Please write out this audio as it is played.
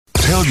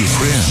Tell your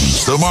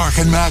friends the Mark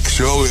and Mack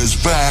Show is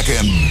back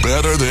and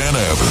better than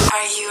ever.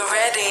 Are you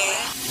ready?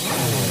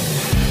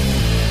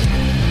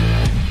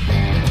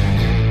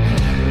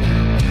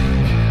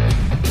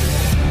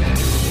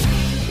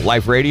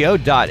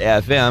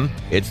 LifeRadio.fm.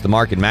 It's the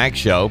Mark and Mack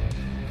Show.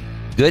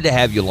 Good to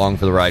have you along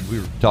for the ride. We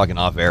were talking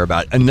off air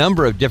about a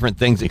number of different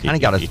things that kind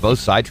of got us both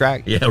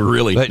sidetracked. Yeah,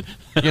 really. But,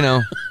 you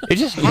know, it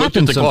just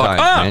happens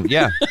sometimes, man.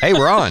 Yeah. Hey,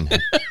 we're on.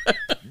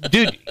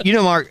 Dude, you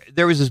know, Mark,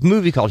 there was this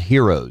movie called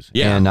Heroes,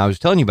 and I was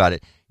telling you about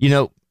it. You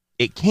know,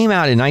 it came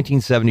out in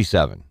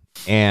 1977,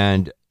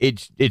 and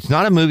it's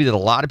not a movie that a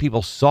lot of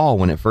people saw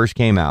when it first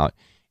came out.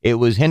 It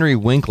was Henry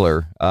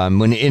Winkler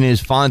when in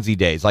his Fonzie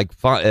days, like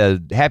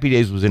Happy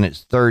Days was in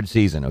its third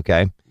season,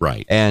 okay?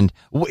 Right. And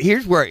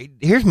here's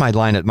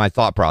my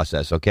thought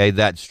process, okay?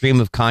 That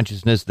stream of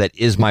consciousness that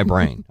is my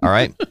brain, all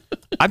right?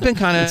 I've been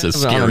kind of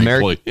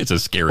it's a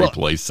scary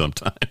place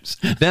sometimes.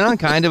 Been on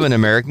kind of an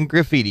American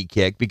Graffiti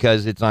kick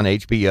because it's on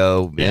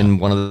HBO in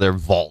one of their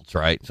vaults,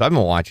 right? So I've been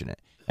watching it,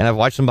 and I've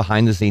watched some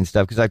behind the scenes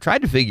stuff because I've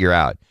tried to figure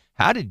out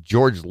how did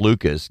George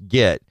Lucas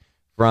get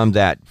from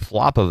that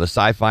flop of a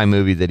sci-fi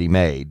movie that he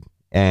made,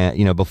 and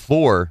you know,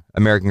 before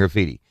American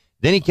Graffiti.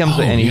 Then he comes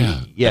then he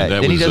does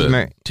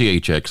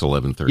THX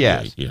 1138.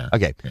 Yes. Yeah.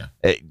 Okay. Yeah.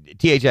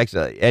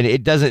 THX, and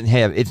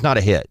it's not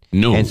a hit.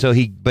 No. And so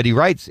he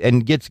writes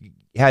and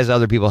has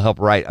other people help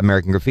write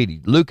American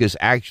Graffiti. Lucas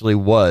actually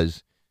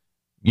was,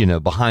 you know,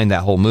 behind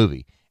that whole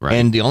movie. Right.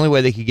 And the only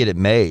way they could get it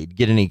made,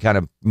 get any kind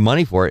of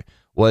money for it,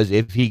 was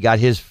if he got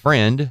his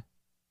friend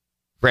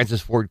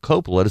Francis Ford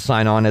Coppola to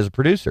sign on as a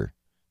producer.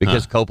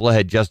 Because Coppola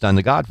had just done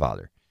The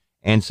Godfather.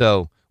 And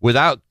so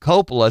without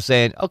Coppola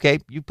saying, okay,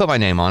 you put my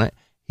name on it,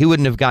 he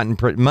wouldn't have gotten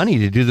money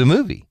to do the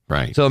movie.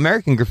 Right. So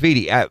American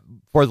Graffiti,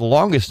 for the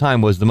longest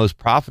time, was the most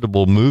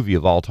profitable movie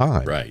of all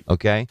time. Right.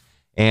 Okay.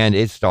 And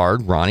it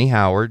starred Ronnie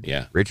Howard,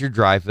 Richard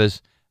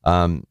Dreyfuss,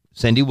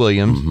 Cindy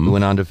Williams, who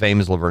went on to fame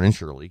as Laverne and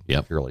Shirley.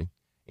 Yep. Shirley.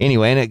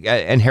 Anyway,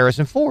 and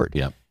Harrison Ford.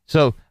 Yep.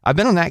 So I've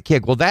been on that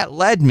kick. Well, that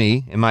led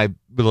me, in my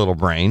little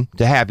brain,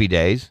 to Happy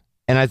Days.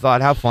 And I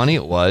thought how funny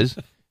it was.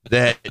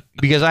 That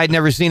because I had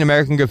never seen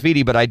American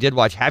Graffiti, but I did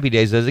watch Happy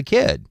Days as a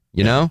kid,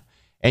 you know,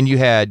 and you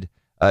had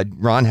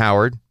Ron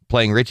Howard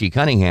playing Richie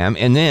Cunningham,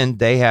 and then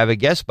they have a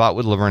guest spot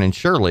with Laverne and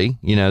Shirley,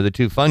 you know, the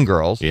two fun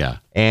girls,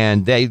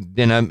 and they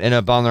then end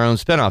up on their own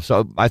spinoff.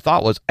 So my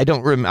thought was, I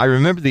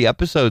remember the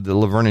episode that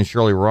Laverne and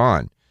Shirley were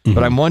on,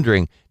 but I'm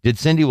wondering, did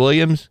Cindy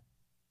Williams,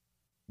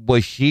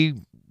 was she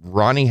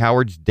Ronnie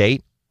Howard's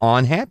date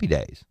on Happy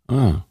Days?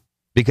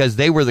 Because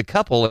they were the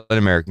couple in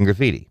American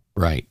Graffiti,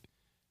 right?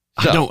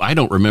 So, I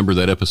don't remember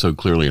that episode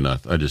clearly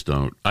enough. I just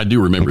don't. I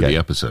do remember the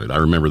episode. I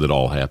remember that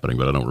all happening,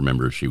 but I don't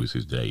remember if she was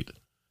his date.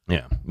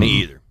 Yeah,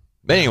 me either.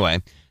 But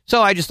anyway,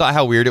 so I just thought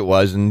how weird it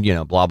was, and you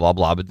know, blah blah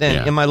blah. But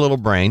then in my little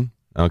brain,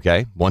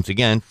 okay, once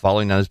again,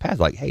 following down his path,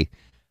 like, hey,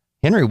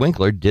 Henry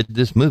Winkler did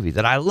this movie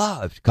that I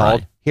loved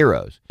called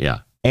Heroes. Yeah,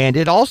 and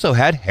it also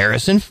had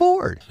Harrison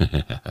Ford,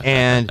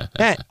 and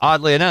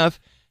oddly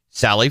enough,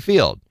 Sally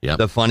Field. Yep.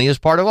 The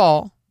funniest part of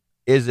all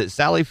is that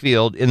Sally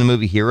Field in the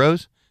movie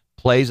Heroes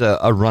plays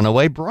a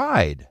runaway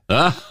bride.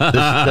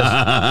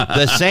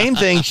 The same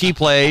thing she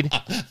played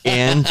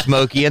in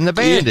Smokey and the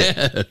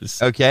Bandit.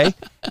 Yes. Okay?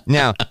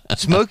 Now,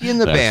 Smokey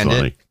and the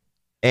Bandit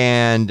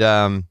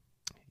and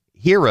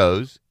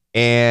Heroes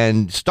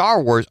and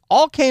Star Wars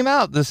all came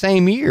out the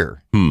same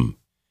year.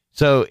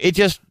 So it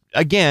just,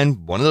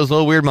 again, one of those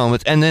little weird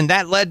moments. And then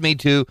that led me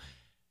to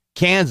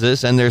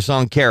Kansas and their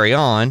song Carry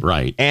On,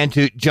 and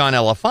to John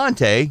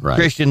Elefante,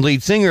 Christian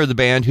lead singer of the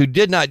band, who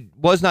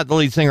was not the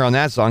lead singer on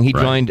that song. He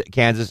joined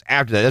Kansas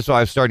after that. That's why I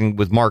was starting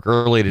with Mark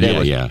early today.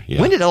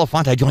 When did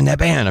Elefante join that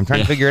band? I'm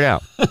trying to figure it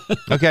out.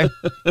 Okay,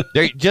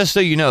 just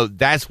so you know,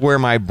 that's where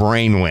my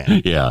brain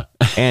went. Yeah,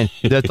 and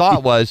the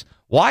thought was,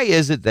 why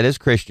is it that as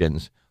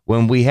Christians,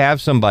 when we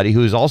have somebody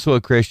who is also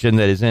a Christian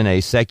that is in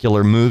a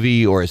secular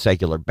movie or a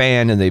secular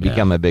band and they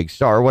become a big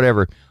star or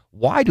whatever,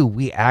 why do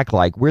we act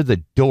like we're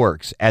the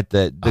dorks at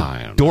the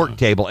dork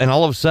table, and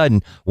all of a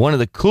sudden one of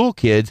the cool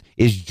kids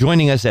is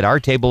joining us at our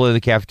table in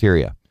the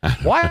cafeteria?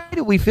 Why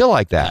do we feel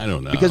like that? I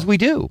don't know. Because we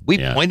do. We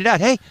pointed out,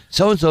 hey,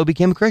 so-and-so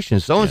became a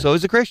Christian. So-and-so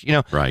is a Christian. You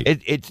know,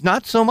 it's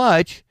not so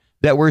much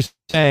that we're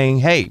saying,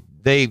 hey,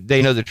 they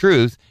know the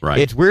truth.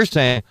 It's we're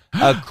saying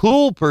a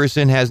cool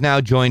person has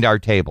now joined our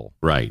table.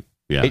 Right.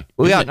 Yeah.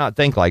 We ought not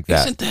think like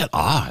that. Isn't that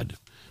odd?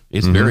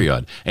 It's very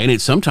odd.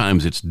 And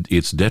sometimes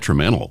it's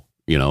detrimental.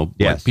 You know,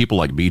 like people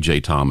like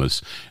B.J.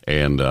 Thomas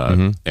and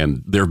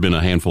there have been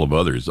a handful of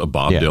others.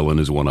 Bob Dylan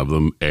is one of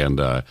them, and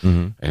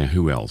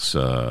who else?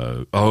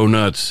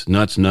 Nuts.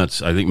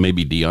 I think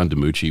maybe Dion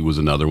DiMucci was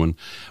another one.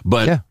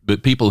 But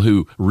people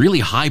who really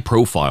high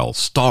profile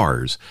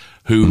stars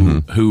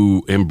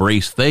who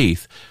embrace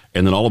faith,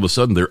 and then all of a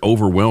sudden they're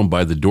overwhelmed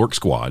by the dork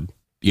squad.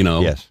 You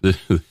know,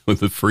 with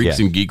the freaks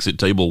and geeks at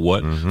table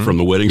from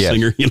the Wedding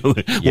Singer. You know,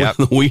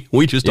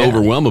 we just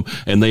overwhelm them,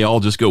 and they all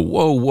just go,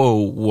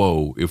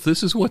 whoa! If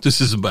this is what this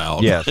is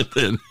about,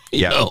 then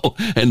you know,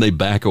 and they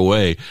back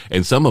away.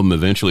 And some of them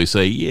eventually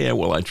say, "Yeah,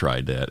 well, I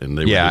tried that, and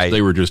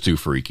they were just too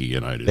freaky,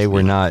 and I just they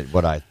were not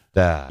what I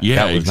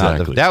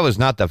exactly. That was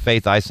not the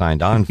faith I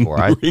signed on for.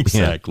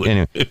 Exactly.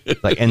 Anyway,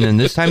 and then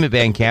this time at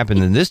band camp,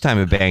 and then this time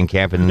at band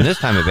camp, and then this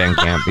time at band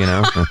camp.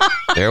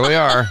 There we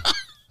are.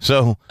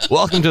 So,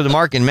 welcome to the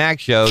Mark and Mack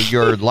Show,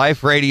 your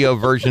life radio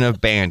version of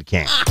band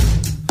camp.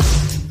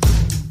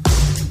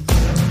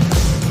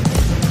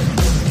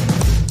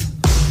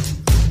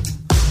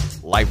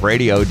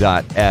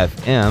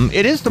 LifeRadio.fm.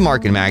 It is the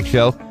Mark and Mack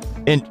Show.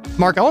 And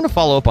Mark, I want to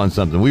follow up on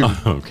something.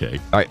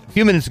 Okay. All right. A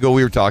few minutes ago,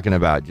 we were talking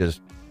about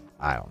just,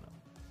 I don't know,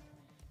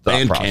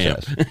 band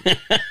process. camp.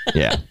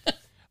 Yeah.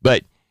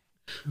 But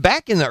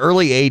back in the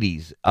early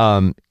 80s,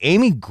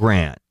 Amy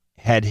Grant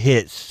had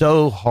hit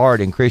so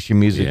hard in Christian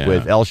music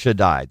with El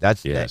Shaddai.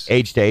 That's the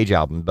Age to Age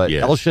album. But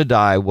El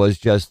Shaddai was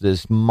just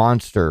this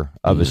monster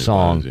of a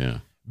song.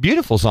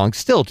 Beautiful song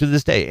still to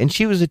this day. And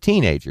she was a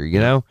teenager,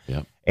 Yep.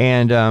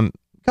 And a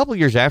couple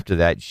years after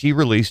that, she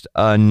released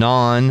a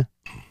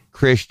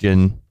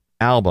non-Christian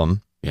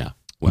album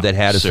that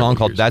had a song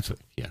called That's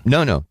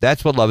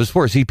What Love Is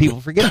For. See,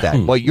 people forget that.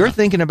 What you're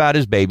thinking about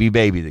is Baby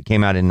Baby that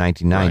came out in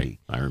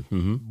 1990. Right.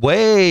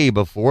 Way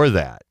before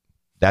that,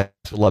 That's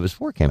What Love Is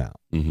For came out.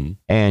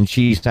 And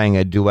she sang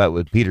a duet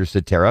with Peter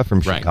Cetera from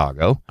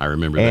Chicago. I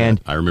remember that.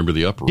 I remember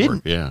the uproar.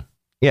 Yeah.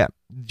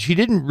 She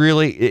didn't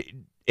really...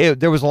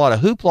 there was a lot of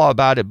hoopla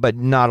about it, but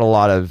not a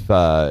lot of...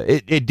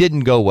 it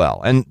didn't go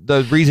well. And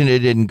the reason it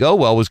didn't go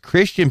well was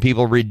Christian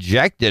people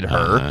rejected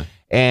her.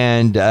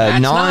 And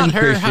That's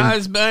non-Christian... not her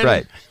husband.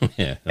 Right.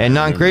 And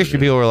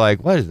non-Christian people were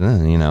like, what is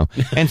that?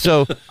 And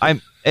so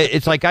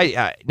it's like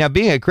now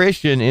being a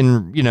Christian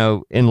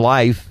in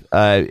life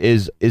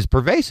is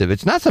pervasive.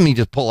 It's not something you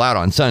just pull out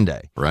on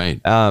Sunday.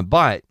 Right.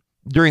 But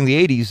during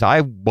the 80s,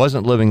 I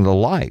wasn't living the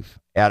life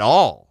at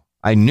all.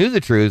 I knew the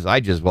truth. I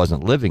just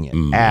wasn't living it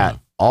at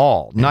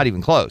all. Not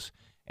even close.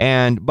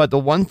 But the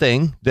one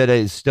thing that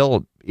is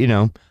still,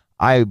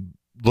 I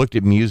looked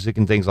at music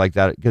and things like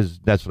that because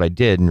that's what I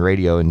did in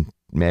radio and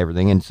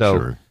everything. And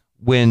so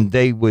when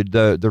they would,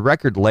 the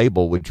record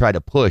label would try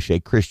to push a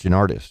Christian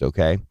artist.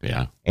 Okay.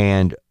 Yeah.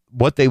 And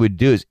what they would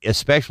do is,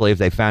 especially if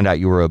they found out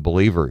you were a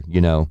believer,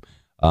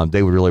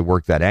 they would really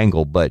work that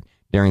angle. But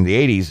during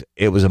the 80s,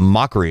 it was a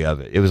mockery of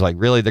it. It was like,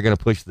 really, they're going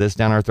to push this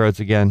down our throats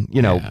again?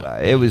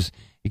 It was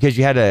because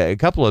you had a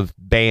couple of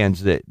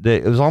bands that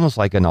it was almost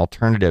like an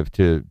alternative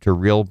to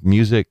real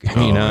music,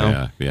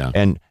 Yeah.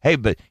 And hey,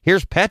 but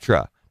here's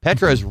Petra.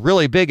 Petra is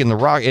really big in the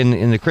rock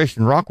in the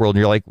Christian rock world,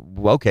 and you're like,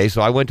 well, okay.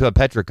 So I went to a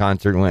Petra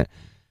concert and went,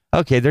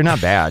 okay, they're not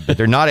bad, but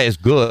they're not as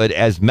good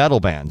as metal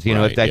bands,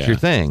 if that's your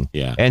thing.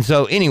 Yeah. And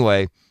so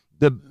anyway,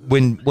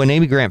 when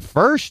Amy Grant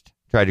first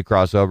tried to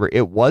cross over,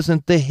 it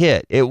wasn't the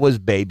hit. It was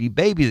Baby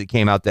Baby that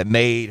came out that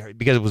made her,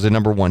 because it was a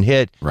 #1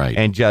 hit, right?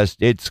 And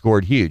just it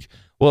scored huge.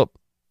 Well,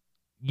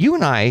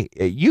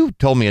 you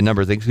told me a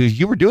number of things because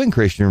you were doing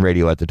Christian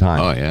radio at the time.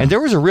 Oh, yeah. And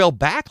there was a real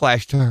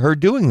backlash to her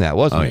doing that,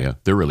 wasn't there? Oh, yeah,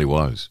 there really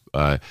was.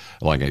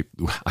 Like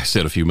I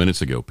said a few minutes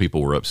ago,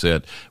 people were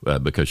upset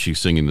because she's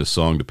singing this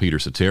song to Peter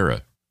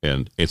Cetera,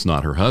 and it's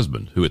not her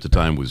husband, who at the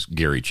time was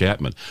Gary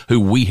Chapman, who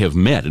we have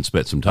met and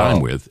spent some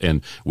time with,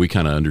 and we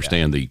kind of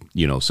understand the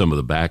some of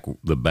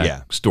the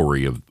back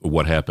story of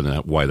what happened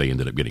and why they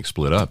ended up getting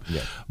split up.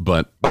 Yeah.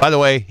 But by the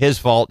way, his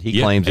fault.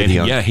 He claims that he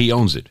owns it. He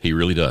owns it. He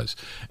really does.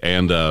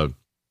 And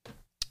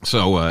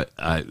so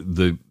I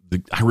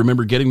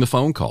remember getting the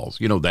phone calls.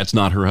 That's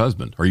not her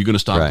husband. Are you going to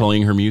stop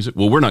playing her music?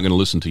 Well, we're not going to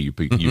listen to you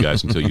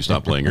guys until you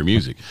stop playing her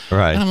music.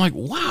 Right. And I'm like,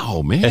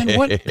 wow, man,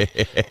 what?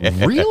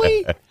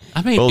 Really?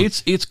 I mean,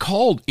 it's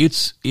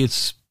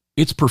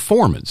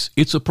performance.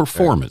 It's a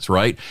performance,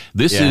 right?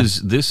 This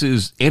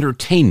is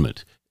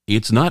entertainment.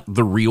 It's not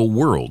the real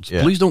world.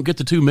 Yeah. Please don't get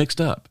the two mixed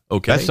up.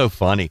 Okay. That's so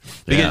funny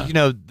because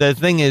the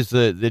thing is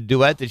the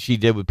duet that she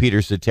did with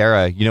Peter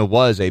Cetera,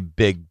 was a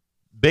big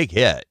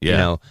hit.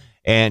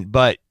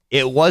 But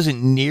it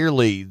wasn't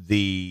nearly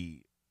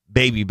the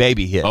Baby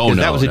Baby hit. Oh, no,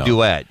 that was a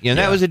duet.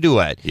 That was a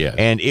duet. Yeah.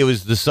 And it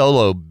was the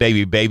solo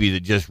Baby Baby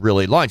that just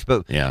really launched.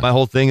 But my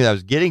whole thing that I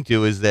was getting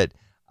to is that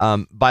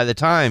by the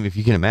time, if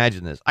you can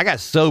imagine this, I got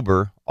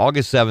sober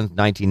August 7th,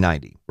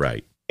 1990.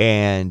 Right.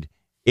 And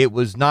it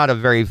was not a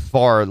very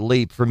far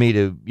leap for me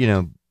to,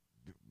 a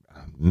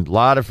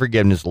lot of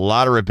forgiveness, a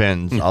lot of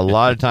repentance, a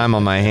lot of time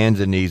on my hands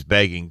and knees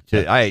begging.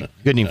 I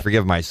couldn't even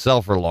forgive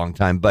myself for a long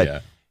time.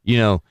 But,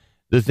 the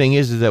thing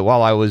is that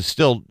while I was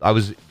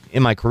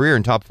in my career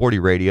in top 40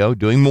 radio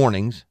doing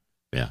mornings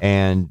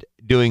and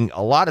doing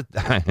a lot of,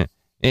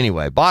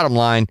 anyway, bottom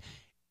line,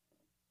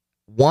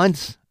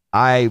 once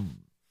I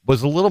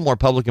was a little more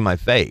public in my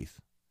faith,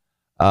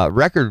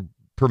 record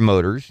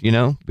promoters,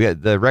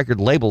 the record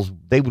labels,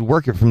 they would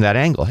work it from that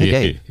angle. Hey,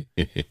 Dave,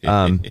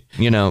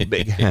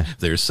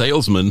 they're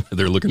salesmen.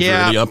 They're looking for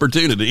any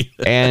opportunity.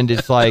 And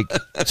it's like,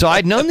 so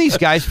I'd known these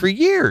guys for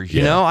years,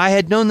 I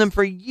had known them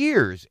for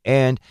years.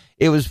 And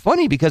it was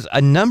funny because a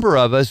number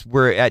of us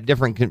were at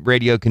different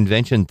radio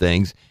convention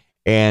things,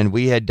 and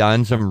we had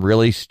done some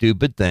really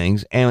stupid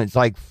things. And it's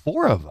like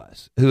 4 of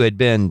us who had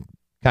been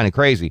kind of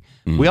crazy.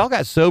 We all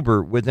got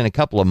sober within a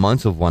couple of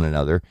months of one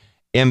another.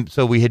 And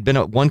so we had been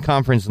at one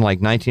conference in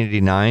like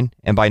 1989,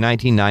 and by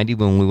 1990,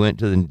 when we went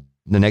to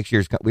the next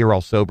year's, we were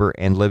all sober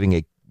and living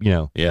a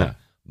a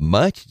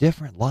much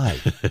different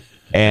life.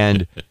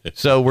 And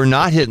so we're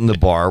not hitting the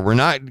bar.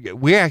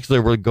 We actually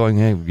were going,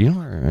 hey, you know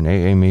where an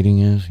AA meeting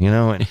is?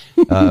 And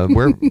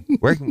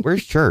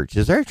where's church?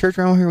 Is there a church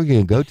around here we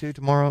can go to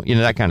tomorrow?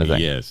 That kind of thing.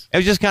 Yes. It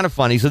was just kind of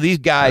funny. So these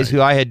guys who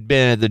I had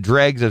been at the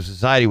dregs of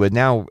society with,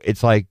 now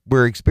it's like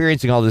we're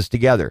experiencing all this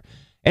together.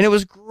 And it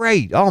was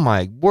great. Oh,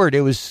 my word.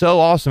 It was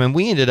so awesome. And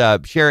we ended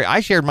up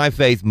I shared my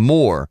faith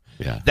more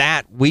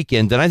that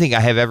weekend than I think I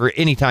have ever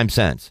any time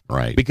since.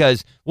 Right.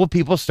 Because,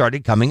 people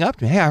started coming up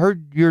to me. Hey, I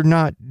heard you're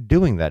not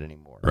doing that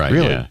anymore. Right.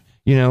 Really?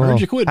 Yeah. Where'd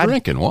you quit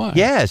drinking? Why?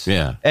 Yes.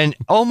 Yeah. And,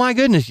 oh, my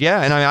goodness,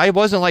 yeah. And I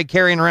wasn't like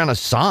carrying around a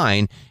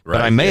sign,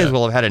 but I may as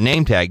well have had a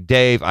name tag.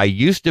 Dave, I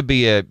used to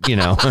be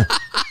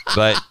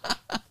but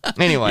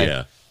anyway.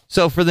 Yeah.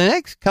 So for the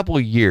next couple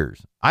of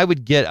years, I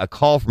would get a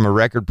call from a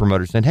record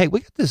promoter saying, hey,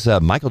 we got this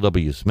Michael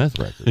W. Smith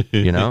record,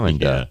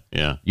 and,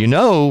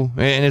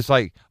 and it's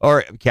like,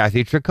 or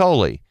Kathy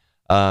Tricoli,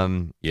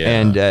 and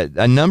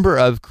a number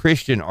of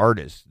Christian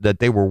artists that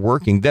they were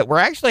working that were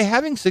actually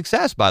having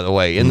success, by the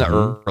way, in the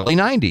early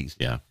 90s.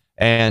 Yeah.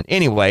 And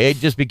anyway, it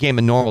just became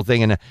a normal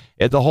thing. And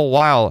the whole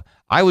while,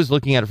 I was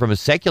looking at it from a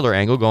secular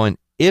angle going,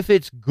 if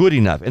it's good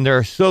enough, and there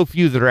are so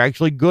few that are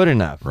actually good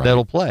enough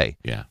that'll play.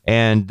 Yeah.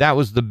 And that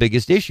was the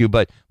biggest issue.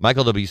 But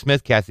Michael W.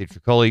 Smith, Kathy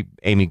Tricoli,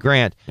 Amy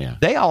Grant,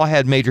 they all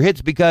had major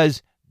hits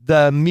because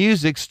the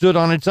music stood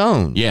on its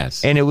own.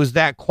 Yes. And it was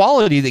that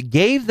quality that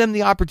gave them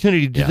the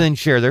opportunity to then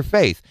share their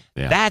faith.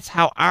 Yeah. That's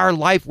how our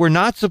life, we're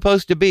not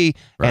supposed to be,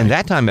 and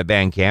that time at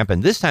band camp,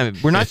 and this time,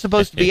 we're not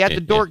supposed to be at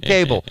the dork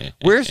table.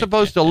 We're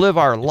supposed to live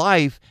our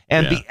life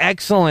and be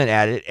excellent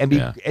at it, and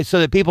be so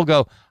that people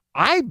go,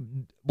 I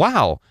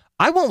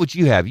want what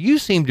you have. You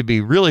seem to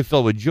be really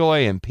filled with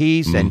joy and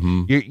peace,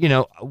 and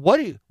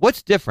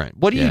what's different?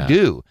 What do you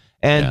do?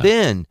 And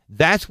then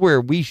that's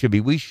where we should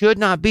be. We should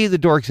not be the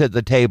dorks at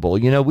the table.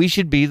 We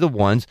should be the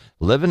ones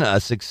living a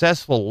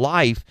successful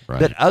life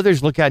that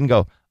others look at and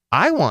go,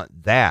 I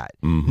want that.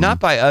 Not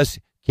by us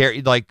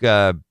carry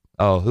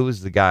who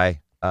was the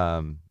guy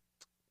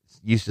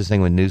used to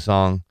sing with New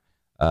Song?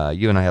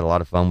 You and I had a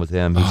lot of fun with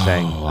him. He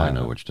sang. I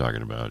know what you're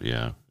talking about.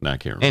 Yeah. No, I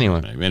can't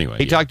remember. Anyway,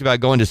 he talked about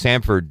going to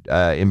Sanford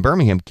in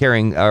Birmingham,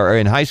 carrying, or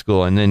in high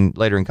school, and then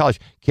later in college,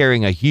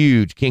 carrying a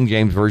huge King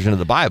James version of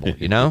the Bible.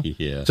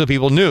 Yeah. So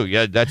people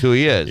knew, that's who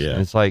he is. Yeah.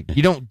 And it's like,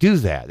 you don't do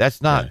that.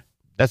 That's not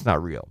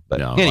real. But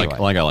no, anyway.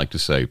 like I like to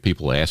say,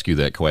 people ask you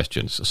that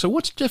question. So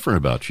what's different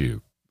about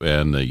you?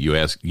 And you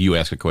ask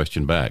a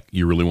question back.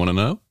 You really want to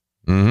know?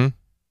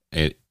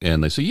 Mm-hmm.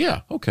 And they say,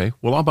 yeah, okay.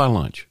 Well, I'll buy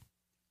lunch.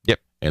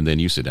 And then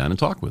you sit down and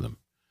talk with them.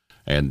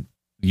 And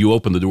you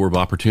open the door of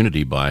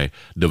opportunity by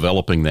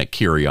developing that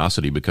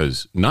curiosity,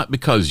 not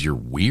because you're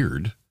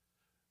weird,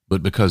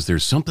 but because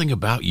there's something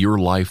about your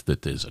life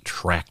that is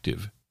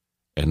attractive.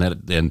 And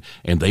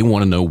they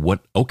want to know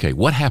what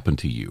happened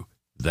to you?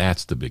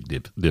 That's the big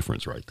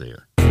difference right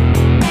there.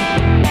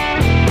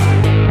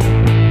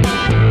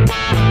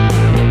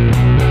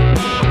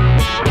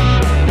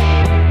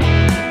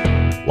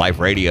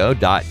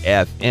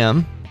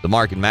 LifeRadio.fm, the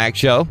Mark and Mack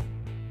Show.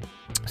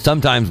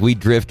 Sometimes we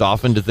drift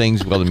off into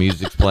things while the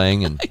music's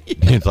playing, and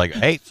it's like,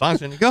 hey,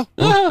 song's in to go.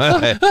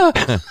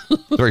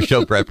 Where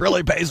show prep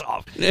really pays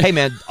off. Hey,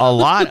 man, a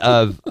lot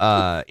of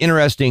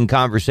interesting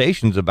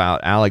conversations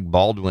about Alec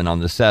Baldwin on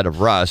the set of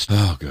Rust.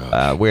 Oh,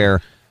 God.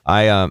 Where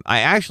I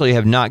actually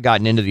have not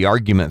gotten into the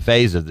argument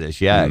phase of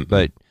this yet,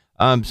 but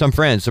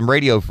some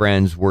radio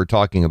friends were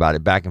talking about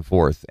it back and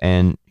forth,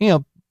 and,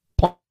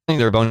 pointing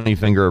their bony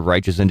finger of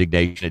righteous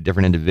indignation at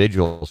different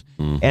individuals.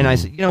 And I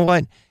said, you know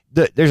what?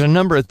 There's a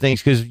number of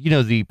things, because,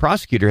 the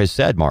prosecutor has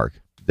said, Mark,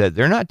 that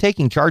they're not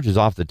taking charges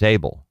off the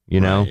table,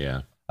 Right,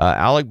 yeah.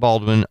 Alec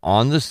Baldwin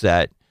on the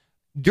set,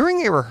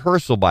 during a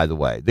rehearsal, by the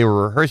way, they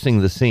were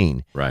rehearsing the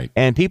scene. Right.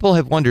 And people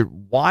have wondered,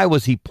 why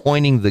was he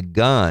pointing the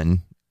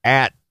gun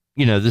at,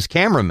 this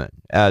cameraman,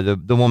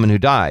 the woman who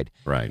died?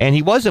 Right. And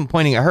he wasn't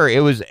pointing at her. It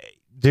was,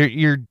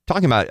 you're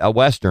talking about a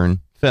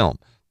Western film.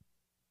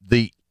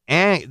 They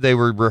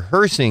were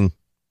rehearsing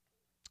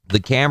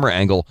the camera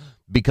angle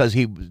because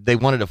they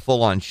wanted a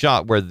full-on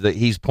shot where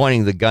he's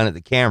pointing the gun at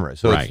the camera.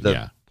 So it's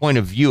the point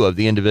of view of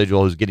the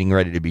individual who's getting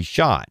ready to be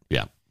shot.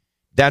 Yeah.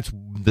 That's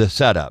the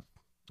setup.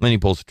 Then he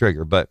pulls the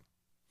trigger. But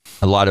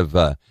a lot of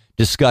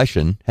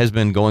discussion has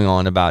been going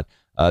on about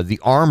the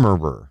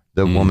armorer,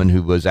 the woman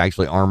who was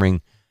actually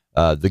arming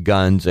the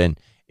guns. And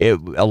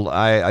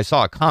I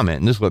saw a comment,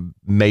 and this is what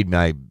made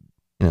me,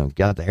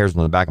 got the hairs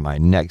on the back of my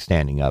neck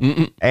standing up,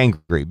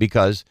 angry,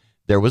 because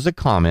there was a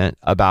comment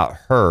about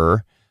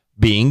her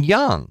being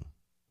young.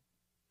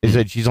 Is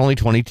that she's only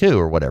 22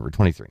 or whatever,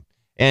 23.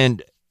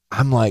 And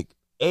I'm like,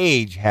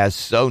 age has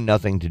so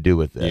nothing to do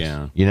with this.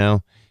 Yeah.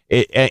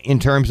 In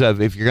terms of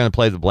if you're going to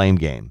play the blame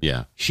game.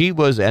 Yeah. She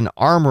was an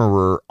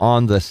armorer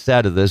on the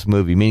set of this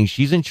movie, meaning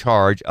she's in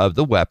charge of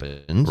the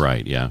weapons.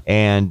 Right, yeah.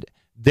 And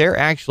there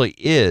actually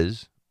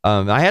is,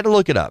 I had to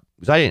look it up,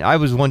 because I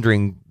was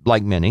wondering,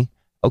 like many,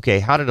 okay,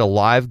 how did a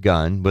live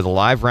gun with a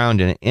live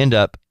round in it end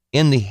up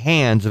in the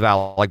hands of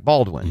Alec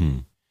Baldwin? Mm-hmm.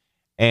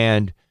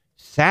 And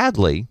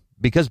sadly,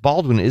 because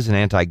Baldwin is an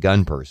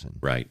anti-gun person,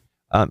 right?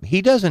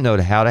 He doesn't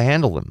know how to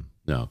handle them.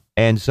 No.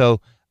 And so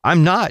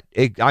I'm not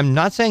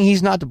saying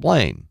he's not to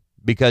blame,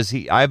 because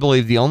I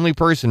believe the only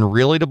person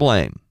really to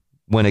blame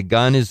when a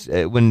gun is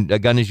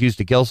used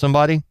to kill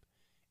somebody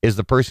is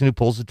the person who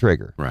pulls the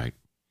trigger. Right.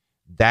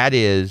 That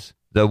is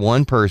the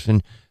one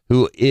person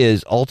who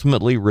is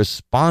ultimately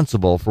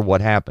responsible for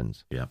what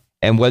happens. Yeah.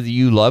 And whether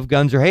you love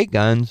guns or hate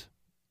guns,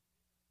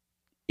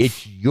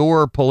 it's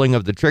your pulling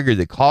of the trigger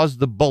that caused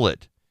the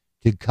bullet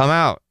to come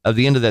out of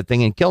the end of that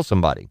thing and kill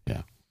somebody.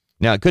 Yeah.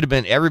 Now, it could have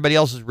been everybody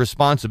else's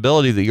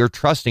responsibility that you're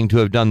trusting to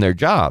have done their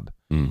job.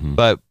 Mm-hmm.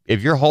 But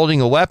if you're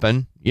holding a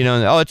weapon,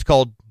 it's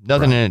cold,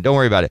 nothing in it, don't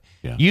worry about it.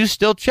 Yeah. You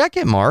still check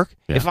it, Mark.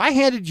 Yeah. If I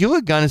handed you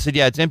a gun and said,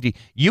 yeah, it's empty,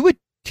 you would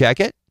check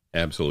it.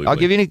 Absolutely. I'll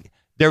give you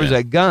there was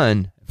a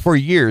gun for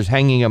years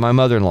hanging at my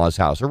mother-in-law's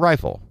house, a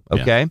rifle,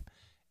 okay? Yeah.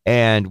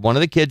 And one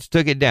of the kids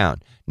took it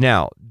down.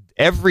 Now,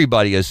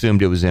 everybody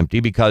assumed it was empty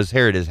because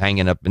here it is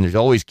hanging up, and there's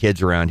always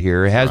kids around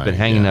here. It has been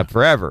hanging up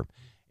forever.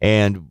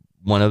 And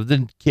one of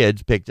the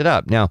kids picked it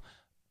up. Now,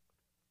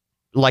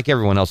 like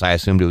everyone else, I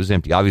assumed it was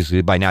empty.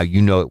 Obviously, by now,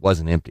 you know it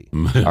wasn't empty.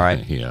 All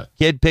right? Yeah.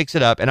 Kid picks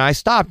it up, and I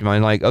stopped him.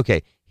 I'm like,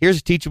 okay, here's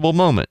a teachable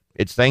moment.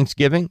 It's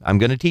Thanksgiving. I'm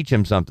going to teach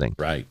him something.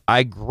 Right.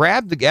 I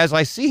grab as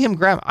I see him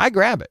grab, I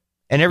grab it.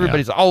 And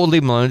everybody's, oh,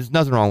 leave him alone. There's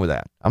nothing wrong with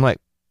that. I'm like,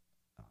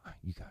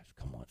 you guys,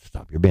 come on,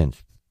 stop your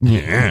binge.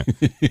 Yeah.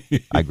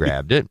 I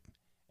grabbed it,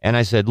 and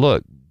I said,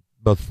 look,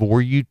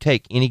 before you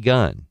take any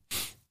gun,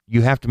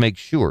 you have to make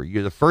sure.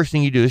 The first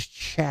thing you do is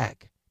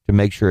check to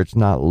make sure it's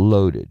not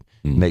loaded.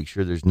 Make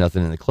sure there's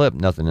nothing in the clip,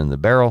 nothing in the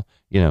barrel.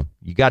 You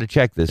got to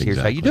check this. Here's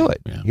how you do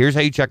it. Yeah. Here's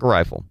how you check a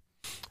rifle.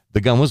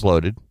 The gun was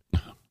loaded,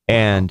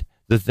 and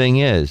the thing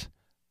is,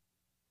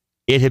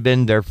 it had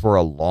been there for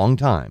a long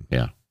time.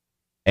 Yeah.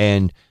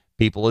 And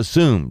people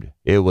assumed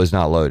it was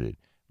not loaded.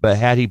 But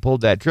had he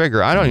pulled that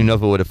trigger, I don't even know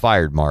if it would have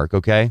fired, Mark,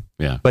 okay?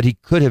 Yeah. But he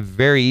could have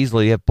very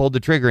easily have pulled the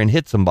trigger and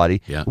hit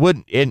somebody. Yeah.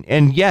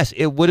 And yes,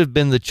 it would have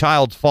been the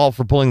child's fault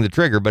for pulling the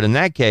trigger, but in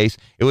that case,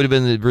 it would have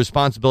been the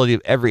responsibility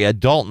of every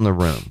adult in the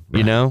room,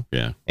 you know?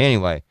 Yeah.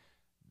 Anyway,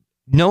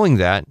 knowing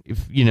that,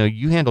 if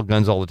you handle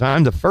guns all the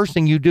time, the first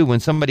thing you do when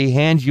somebody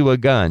hands you a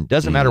gun,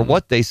 doesn't matter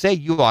what they say,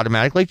 you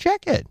automatically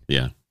check it.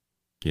 Yeah.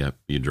 Yeah,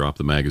 you drop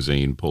the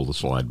magazine, pull the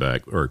slide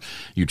back, or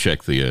you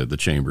check the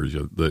chambers.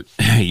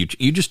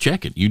 You just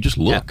check it. You just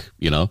look,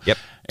 Yep.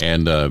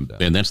 And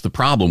that's the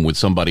problem with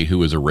somebody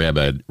who is a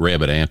rabid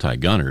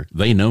anti-gunner.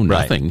 They know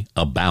nothing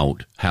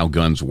about how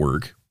guns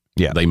work.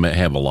 Yeah, they may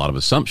have a lot of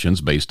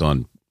assumptions based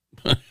on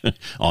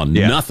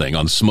nothing,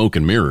 on smoke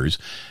and mirrors.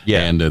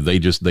 Yeah, and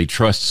they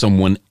trust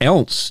someone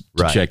else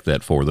to check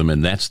that for them,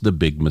 and that's the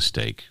big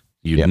mistake.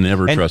 You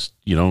never trust,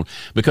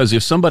 because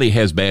if somebody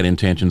has bad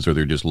intentions or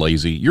they're just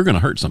lazy, you're going to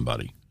hurt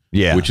somebody.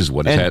 Yeah. Which is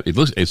what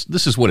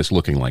this is what it's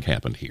looking like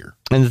happened here.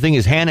 And the thing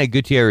is, Hannah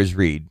Gutierrez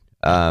Reed,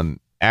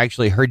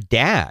 actually her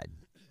dad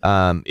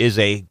is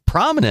a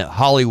prominent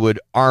Hollywood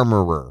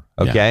armorer.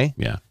 Okay.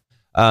 Yeah.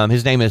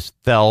 His name is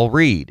Thel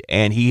Reed,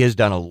 and he has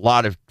done a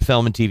lot of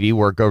film and TV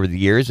work over the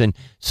years. And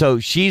so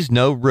she's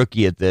no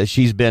rookie at this.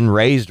 She's been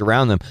raised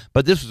around them.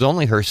 But this was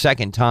only her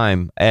second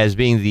time as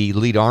being the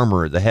lead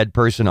armorer, the head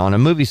person on a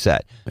movie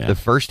set. Yeah. The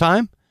first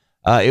time,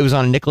 it was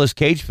on a Nicolas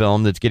Cage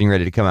film that's getting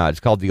ready to come out. It's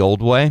called The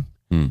Old Way.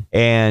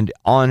 And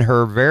on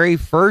her very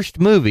first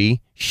movie,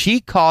 she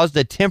caused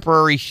a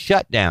temporary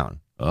shutdown.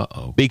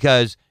 Uh-oh.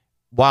 Because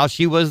while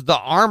she was the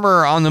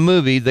armorer on the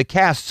movie, the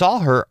cast saw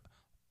her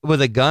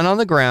with a gun on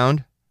the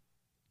ground,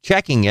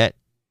 checking it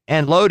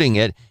and loading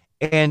it.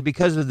 And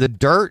because of the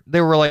dirt,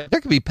 they were like, there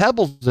could be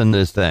pebbles in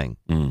this thing.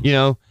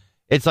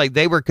 It's like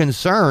they were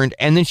concerned.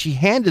 And then she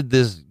handed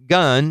this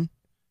gun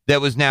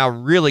that was now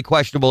really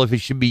questionable if it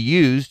should be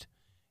used,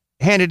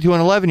 handed to an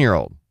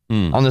 11-year-old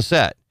on the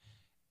set.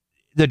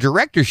 The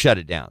director shut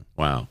it down.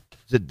 Wow.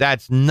 Said,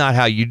 that's not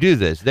how you do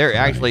this. There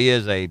actually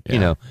is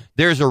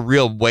there's a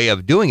real way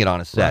of doing it on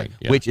a set,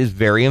 which is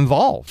very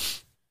involved.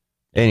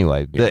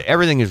 Anyway,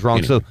 everything is wrong.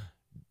 Anyway.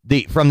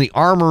 So from the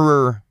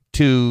armorer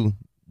to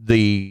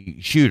the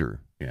shooter,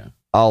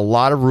 a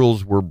lot of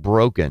rules were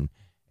broken,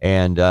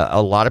 and a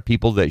lot of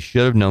people that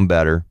should have known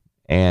better,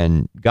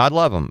 and God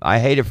love them. I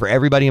hate it for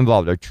everybody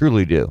involved. I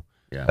truly do.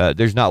 Yeah.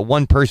 There's not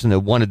one person that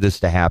wanted this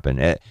to happen.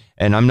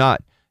 And I'm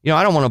not,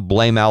 I don't want to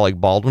blame Alec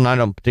Baldwin. I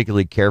don't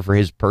particularly care for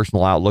his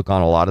personal outlook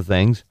on a lot of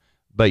things.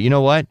 But you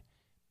know what?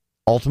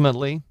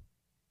 Ultimately,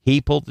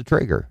 he pulled the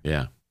trigger.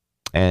 Yeah.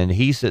 And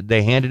he said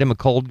they handed him a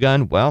cold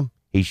gun. Well,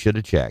 he should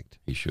have checked.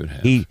 He should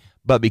have.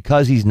 But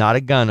because he's not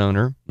a gun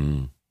owner,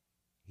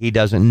 he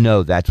doesn't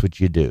know that's what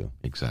you do.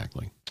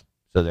 Exactly.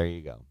 So there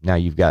you go. Now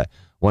you've got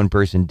one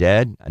person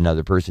dead,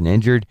 another person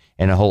injured,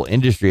 and a whole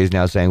industry is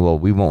now saying, well,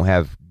 we won't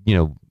have,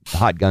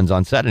 hot guns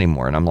on set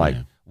anymore. And I'm like,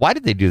 why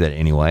did they do that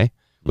anyway?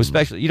 Well,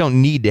 especially, you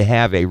don't need to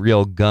have a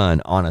real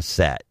gun on a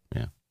set.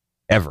 Yeah.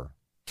 Ever.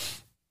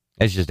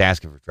 It's just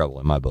asking for trouble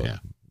in my book. Yeah.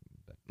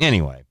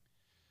 Anyway.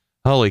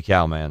 Holy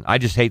cow, man. I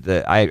just hate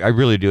that. I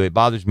really do. It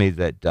bothers me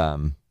that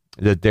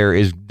that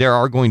there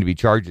are going to be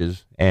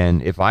charges.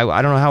 And if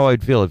I don't know how I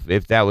would feel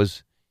if that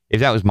was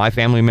my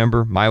family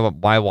member,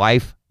 my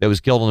wife that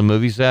was killed on a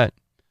movie set,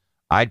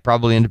 I'd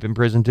probably end up in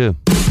prison too.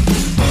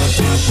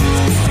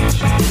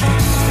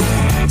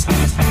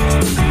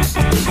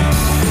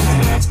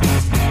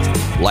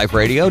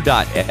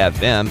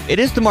 LifeRadio.fm. It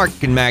is the Mark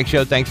and Mack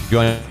Show. Thanks for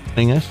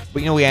joining us.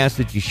 But, we ask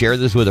that you share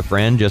this with a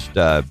friend. Just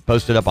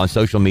post it up on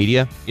social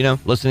media.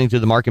 Listening to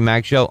the Mark and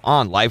Mack Show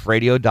on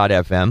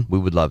LifeRadio.fm. We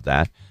would love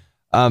that.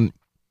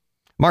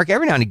 Mark,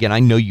 every now and again,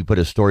 I know you put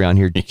a story on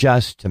here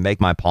just to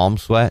make my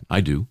palms sweat. I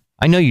do.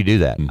 I know you do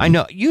that. Mm-hmm. I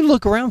know you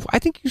look around. I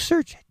think you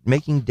search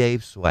making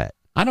Dave sweat.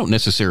 I don't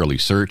necessarily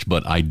search,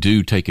 but I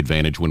do take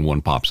advantage when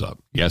one pops up.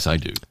 Yes, I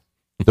do.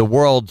 The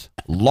world's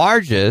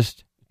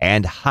largest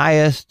and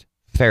highest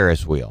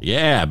Ferris wheel.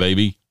 Yeah,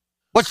 baby.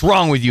 What's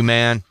wrong with you,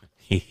 man?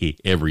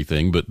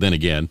 Everything, but then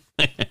again,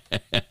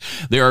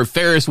 there are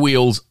Ferris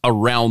wheels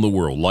around the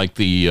world, like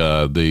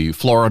the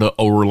Florida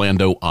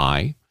Orlando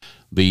Eye,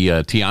 the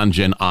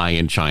Tianjin Eye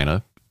in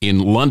China. In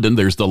London,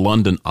 there's the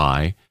London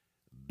Eye.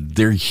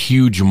 They're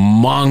huge,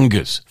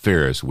 humongous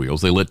Ferris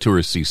wheels. They let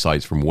tourists see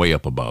sights from way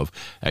up above.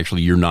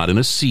 Actually, you're not in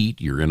a seat.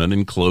 You're in an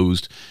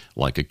enclosed,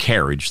 like a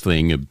carriage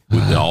thing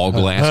with all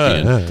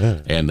glassed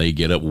in, and they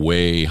get up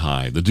way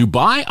high. The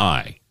Dubai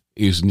Eye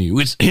is new.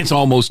 It's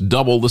almost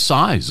double the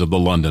size of the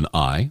London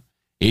Eye.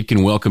 It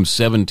can welcome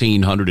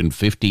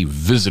 1,750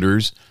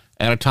 visitors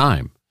at a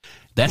time.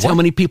 That's how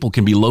many people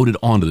can be loaded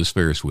onto this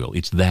Ferris wheel.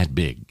 It's that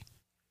big.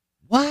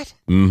 What?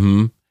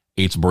 Mm-hmm.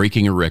 It's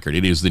breaking a record.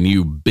 It is the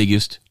new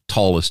biggest,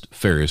 tallest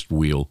Ferris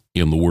wheel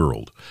in the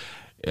world.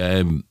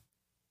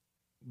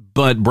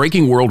 But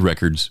breaking world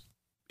records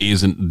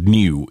isn't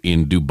new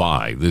in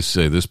Dubai.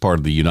 This part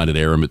of the United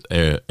Arab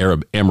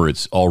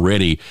Emirates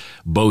already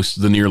boasts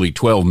the nearly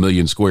 12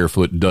 million square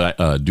foot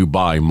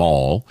Dubai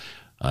Mall.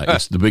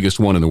 It's the biggest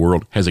one in the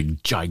world. Has a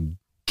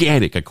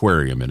gigantic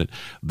aquarium in it.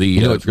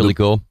 What's really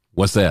cool?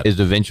 What's that? Is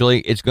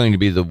eventually it's going to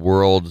be the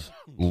world's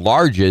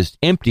largest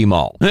empty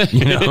mall. That's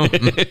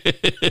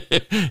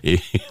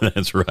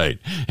right.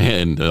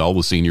 And all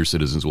the senior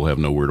citizens will have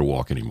nowhere to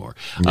walk anymore.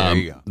 There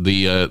you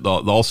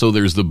go. Also,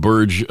 there's the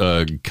Burj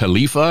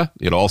Khalifa.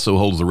 It also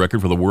holds the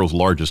record for the world's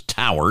largest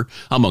tower,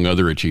 among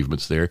other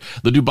achievements there.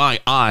 The Dubai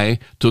Eye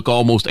took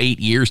almost 8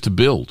 years to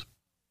build.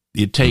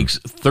 It takes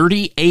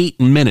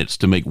 38 minutes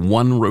to make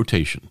one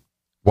rotation.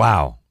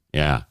 Wow.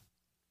 Yeah.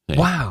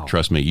 Wow.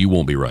 Trust me, you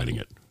won't be riding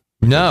it.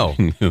 No.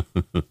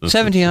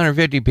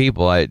 1,750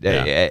 people.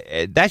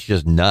 That's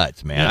just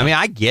nuts, man. Yeah. I mean,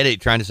 I get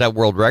it, trying to set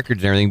world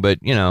records and everything, but,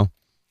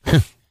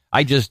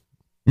 I just,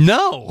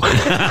 no.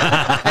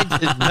 I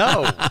just,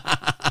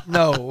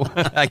 no,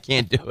 I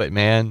can't do it,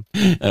 man.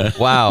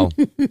 Wow.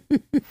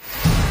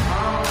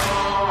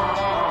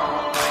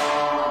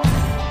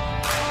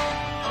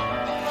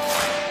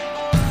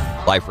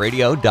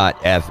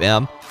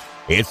 LifeRadio.fm.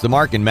 It's the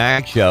Mark and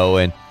Mack Show,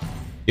 and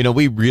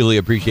we really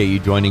appreciate you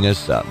joining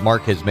us.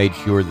 Mark has made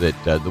sure that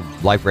the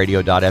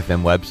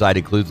LifeRadio.fm website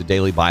includes a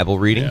daily Bible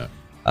reading. Yeah.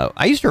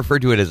 I used to refer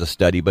to it as a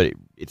study, but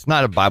it's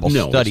not a Bible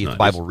study. It's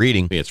Bible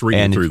reading. It's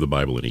reading through the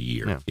Bible in a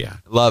year. Yeah.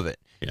 Love it.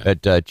 Yeah.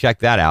 But check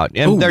that out.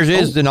 And there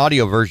is an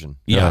audio version.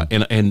 Yeah,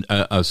 and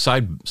a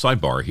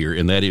sidebar here,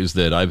 and that is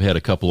that I've had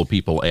a couple of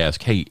people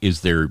ask, hey,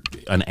 is there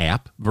an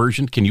app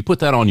version? Can you put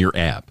that on your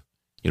app?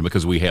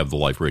 Because we have the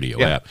Life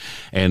Radio app.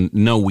 And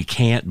no, we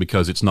can't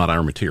because it's not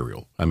our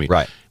material. I mean,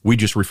 we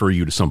just refer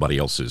you to somebody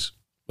else's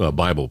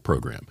Bible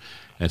program.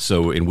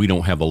 And we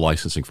don't have the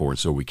licensing for it,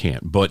 so we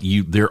can't. But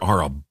there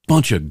are a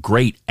bunch of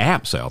great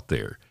apps out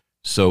there.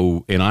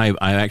 So, and I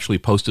actually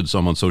posted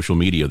some on social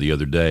media the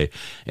other day,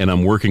 and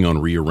I'm working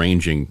on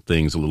rearranging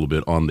things a little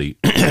bit on the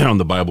on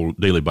the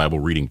daily Bible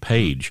reading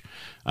page.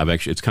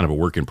 It's kind of a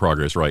work in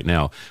progress right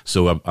now.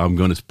 So I'm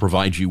going to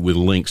provide you with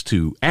links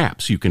to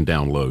apps you can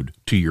download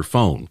to your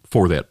phone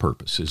for that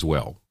purpose as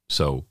well.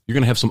 So you're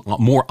going to have some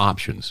more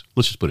options.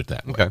 Let's just put it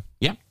that way. Okay.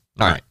 Yeah.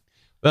 All right.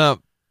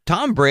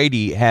 Tom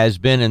Brady has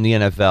been in the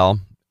NFL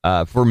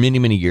for many,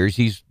 many years.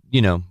 He's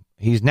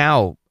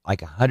now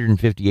like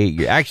 158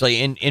 years.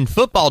 Actually, in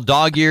football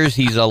dog years,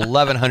 he's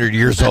 1,100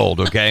 years old,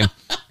 okay?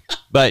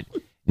 But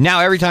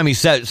now every time he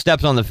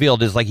steps on the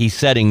field, it's like he's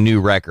setting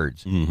new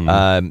records.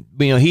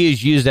 Mm-hmm. He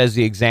is used as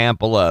the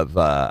example of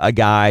a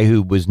guy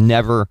who was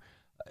never...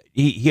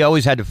 He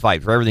always had to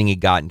fight for everything he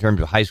got in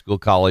terms of high school,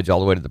 college, all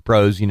the way to the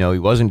pros. He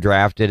wasn't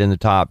drafted in the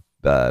top...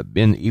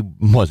 he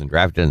wasn't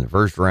drafted in the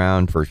first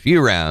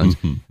few rounds.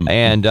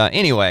 And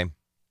anyway,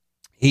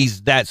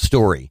 he's that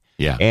story.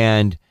 Yeah.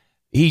 And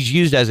he's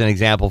used as an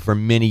example for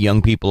many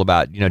young people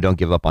about, don't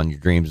give up on your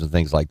dreams and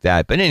things like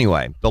that. But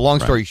anyway, the long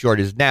story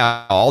short is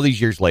now, all these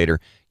years later,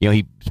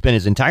 he spent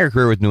his entire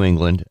career with New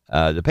England,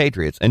 the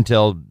Patriots,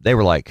 until they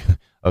were like,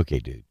 okay,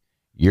 dude,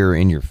 you're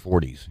in your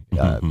 40s.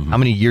 How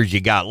many years you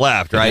got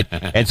left, right?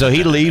 And so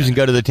he leaves and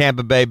go to the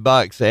Tampa Bay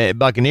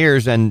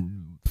Buccaneers,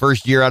 and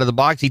first year out of the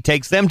box, he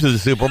takes them to the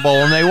Super Bowl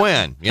and they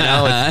win.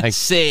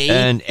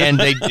 And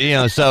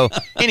they, so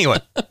anyway,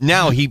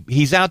 now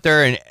he's out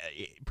there and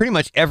pretty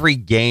much every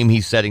game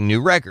he's setting new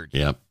records.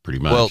 Yeah, pretty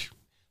much. Well,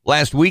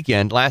 last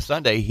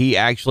Sunday, he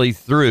actually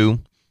threw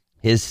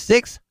his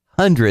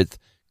 600th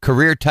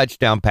career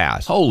touchdown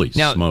pass. Holy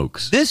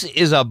smokes. This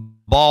is a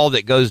ball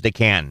that goes to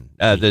Canton,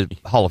 the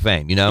Hall of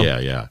Fame,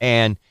 Yeah.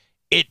 And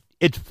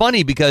it's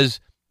funny because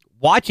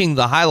watching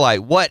the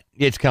highlight,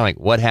 it's kind of like,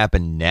 what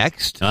happened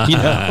next?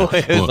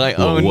 It's like,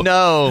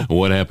 no.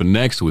 What happened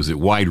next was that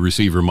wide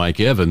receiver Mike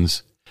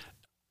Evans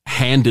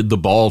handed the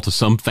ball to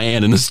some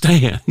fan in the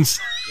stands.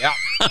 Yeah.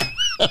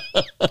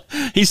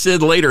 He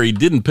said later he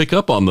didn't pick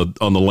up on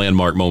the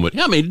landmark moment.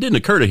 I mean, it didn't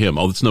occur to him,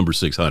 it's number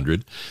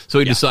 600. So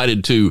he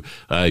decided to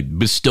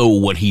bestow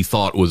what he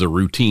thought was a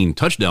routine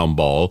touchdown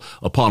ball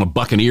upon a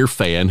Buccaneer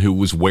fan who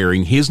was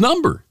wearing his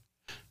number.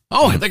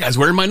 Oh, that guy's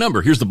wearing my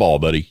number. Here's the ball,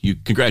 buddy.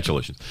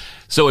 Congratulations.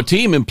 So a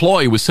team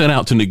employee was sent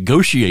out to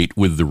negotiate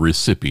with the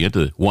recipient,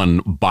 one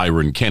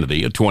Byron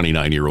Kennedy, a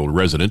 29-year-old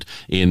resident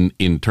in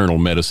internal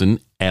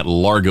medicine at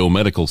Largo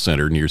Medical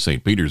Center near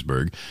St.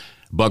 Petersburg.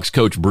 Bucs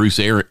coach Bruce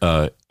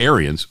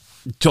Arians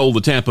told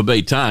the Tampa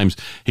Bay Times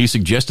he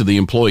suggested the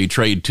employee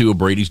trade two of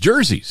Brady's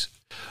jerseys.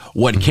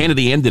 What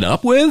Kennedy ended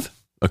up with,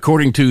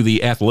 according to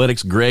the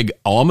Athletic's Greg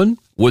Allman,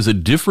 was a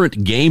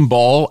different game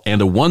ball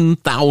and a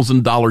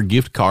 $1,000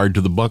 gift card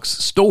to the Bucs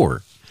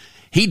store.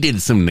 He did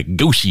some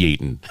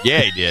negotiating.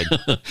 Yeah, he did.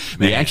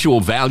 The actual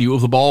value of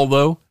the ball,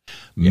 though,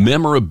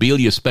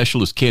 memorabilia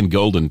specialist Ken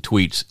Golden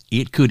tweets,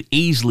 it could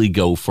easily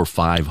go for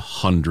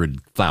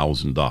 $500,000.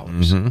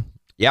 Mm-hmm.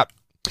 Yep.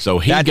 So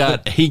he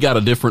got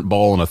a different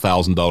ball and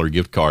 $1,000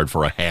 gift card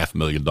for a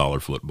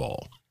 $500,000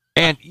 football.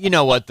 And you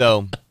know what,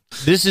 though?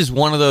 This is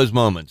one of those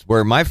moments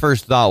where my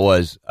first thought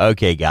was,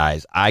 okay,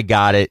 guys, I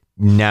got it.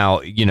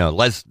 Now,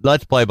 let's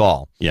play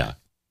ball. Yeah.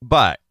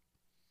 But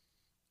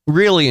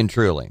really and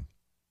truly,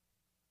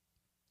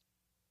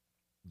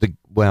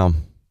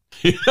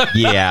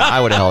 yeah, I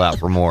would have held out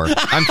for more.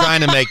 I'm trying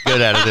to make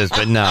good out of this,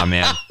 but no,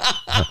 man.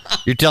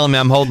 You're telling me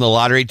I'm holding the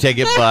lottery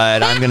ticket,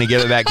 but I'm going to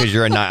give it back because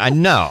you're a nine. I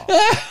know.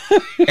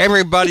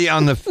 Everybody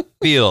on the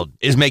field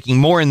is making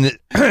more in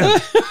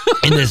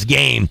this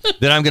game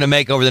than I'm going to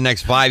make over the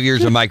next 5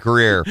 years of my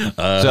career.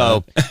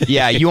 So,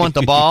 yeah, you want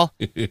the ball?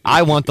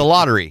 I want the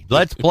lottery.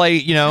 Let's play,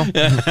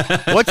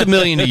 what's $1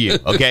 million to you,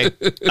 okay?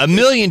 $1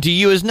 million to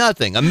you is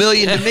nothing. $1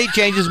 million to me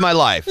changes my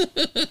life.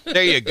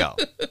 There you go.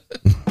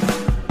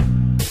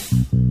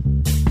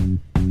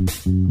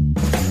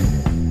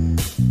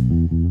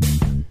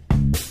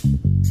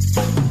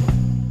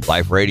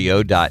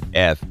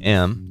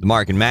 LifeRadio.fm, the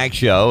Mark and Mack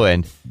Show.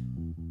 And,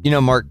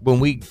 Mark, when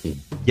we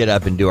get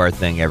up and do our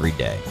thing every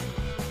day,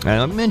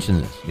 and I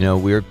mentioned this,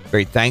 we're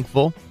very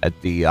thankful at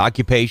the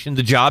occupation,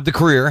 the job, the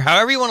career,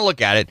 however you want to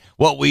look at it,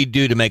 what we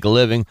do to make a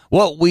living,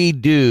 what we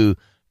do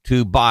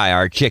to buy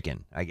our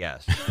chicken, I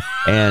guess.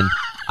 And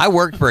I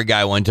worked for a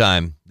guy one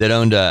time that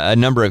owned a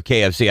number of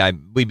KFC.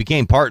 We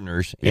became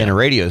partners in a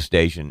radio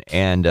station.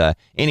 And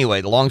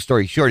anyway, the long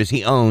story short is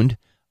he owned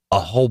a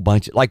whole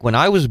bunch. Like when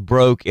I was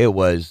broke, they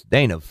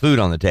ain't no food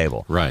on the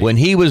table. Right. When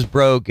he was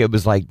broke, it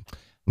was like,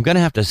 I'm going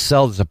to have to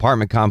sell this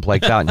apartment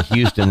complex out in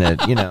Houston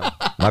that,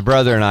 my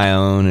brother and I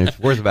own. It's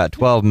worth about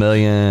 $12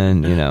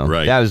 million,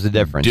 Right. That was the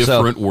difference.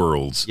 Different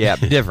worlds. Yeah,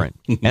 different.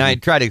 And I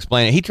tried to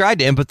explain it. He tried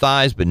to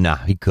empathize, but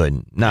he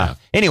couldn't. Yeah.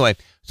 Anyway,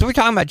 so we're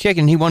talking about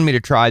chicken. He wanted me to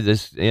try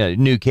this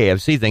new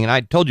KFC thing. And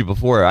I told you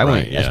before,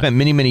 I spent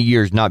many, many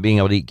years not being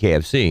able to eat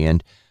KFC.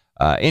 And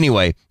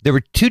anyway, there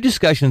were two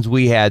discussions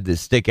we had that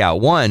stick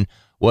out. One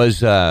was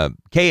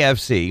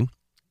KFC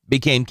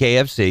became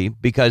KFC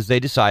because they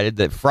decided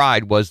that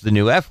fried was the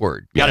new F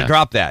word. Got to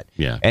drop that.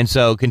 Yeah. And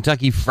so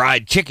Kentucky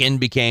Fried Chicken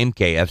became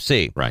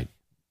KFC. Right.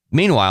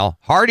 Meanwhile,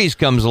 Hardee's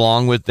comes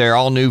along with their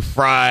all-new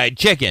fried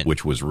chicken.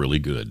 Which was really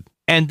good.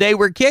 And they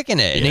were kicking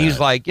it. And he's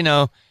like,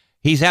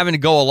 he's having to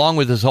go along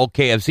with this whole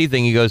KFC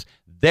thing. He goes,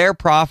 they're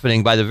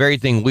profiting by the very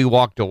thing we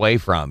walked away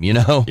from,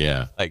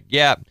 Yeah. Like,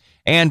 yeah.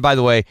 And by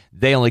the way,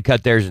 they only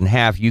cut theirs in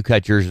half. You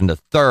cut yours into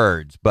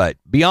thirds. But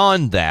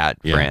beyond that,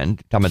 friend,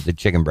 talking about the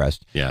chicken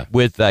breast,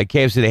 with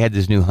KFC, they had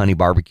this new honey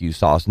barbecue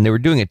sauce, and they were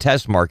doing a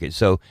test market.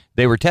 So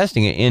they were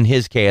testing it in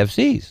his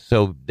KFCs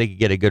so they could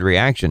get a good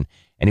reaction.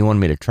 And he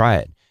wanted me to try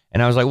it.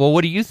 And I was like, well,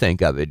 what do you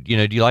think of it? Do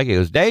you like it? He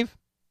goes, Dave,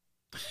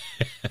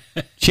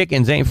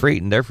 chickens ain't for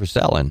eating. They're for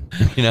selling.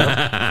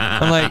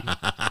 I'm like,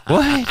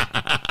 what?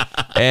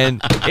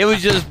 And it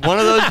was just one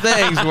of those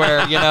things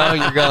where,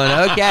 you're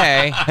going,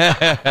 okay.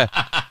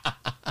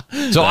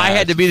 So I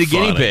had to be the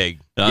guinea pig.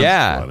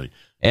 That's funny.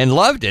 And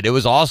loved it. It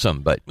was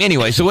awesome. But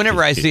anyway, so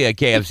whenever I see a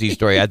KFC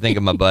story, I think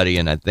of my buddy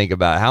and I think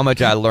about how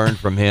much I learned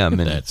from him.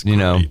 And that's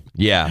great.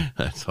 Yeah.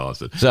 That's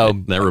awesome. So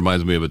that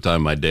reminds me of a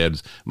time my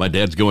dad's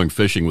going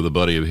fishing with a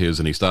buddy of his,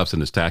 and he stops in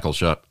his tackle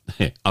shop.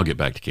 I'll get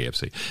back to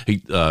KFC.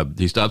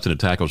 He stops in a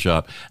tackle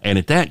shop, and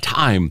at that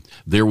time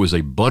there was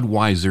a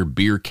Budweiser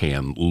beer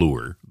can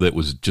lure that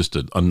was just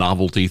a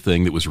novelty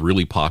thing that was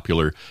really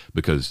popular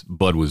because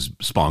Bud was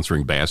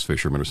sponsoring bass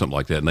fishermen or something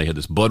like that, and they had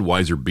this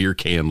Budweiser beer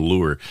can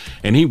lure,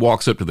 and he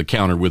walks up to the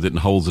counter with it and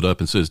holds it up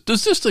and says,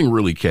 "Does this thing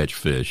really catch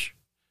fish?"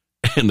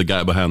 And the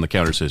guy behind the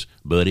counter says,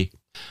 "Buddy,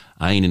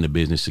 I ain't in the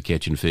business of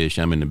catching fish.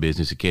 I'm in the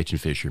business of catching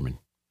fishermen.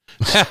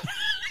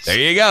 There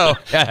you go.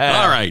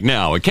 All right.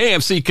 Now, a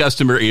KFC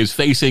customer is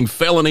facing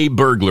felony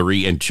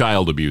burglary and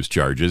child abuse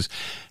charges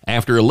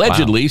after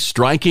allegedly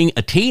striking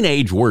a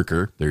teenage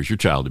worker, there's your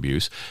child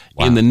abuse,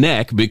 in the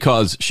neck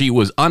because she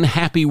was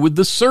unhappy with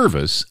the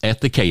service at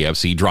the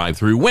KFC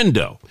drive-thru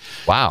window.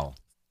 Wow.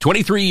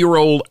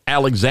 23-year-old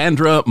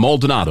Alexandra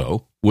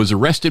Maldonado was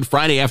arrested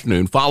Friday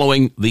afternoon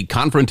following the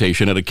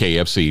confrontation at a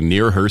KFC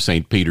near her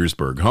St.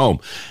 Petersburg home.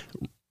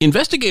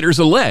 Investigators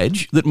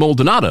allege that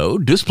Maldonado,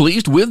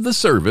 displeased with the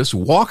service,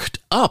 walked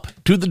up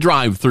to the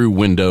drive-thru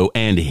window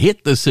and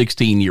hit the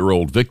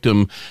 16-year-old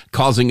victim,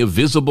 causing a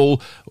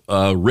visible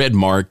red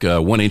mark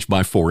 1 inch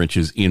by 4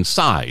 inches in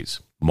size.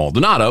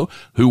 Maldonado,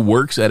 who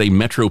works at a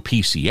Metro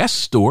PCS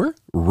store,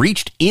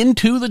 reached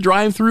into the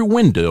drive-thru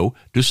window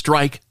to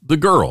strike the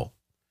girl.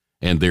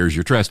 And there's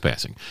your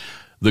trespassing.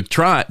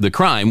 The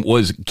crime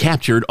was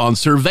captured on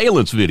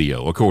surveillance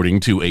video,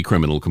 according to a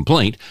criminal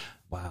complaint.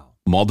 Wow.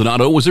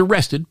 Maldonado was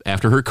arrested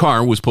after her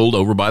car was pulled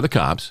over by the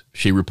cops.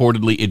 She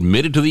reportedly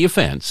admitted to the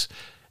offense,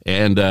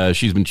 and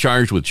she's been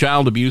charged with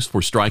child abuse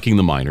for striking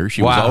the minor.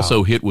 She was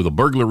also hit with a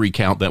burglary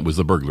count. That was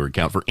the burglary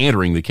count for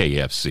entering the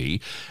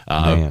KFC,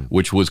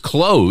 which was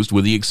closed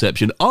with the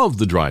exception of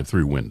the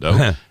drive-thru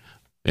window.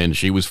 And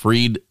she was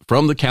freed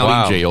from the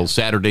county jail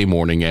Saturday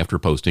morning after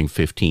posting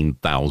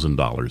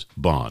 $15,000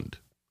 bond.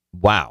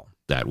 Wow.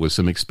 That was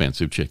some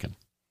expensive chicken.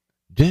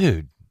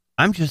 Dude,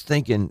 I'm just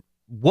thinking,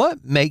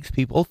 what makes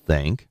people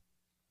think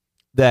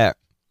that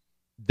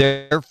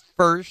their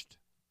first,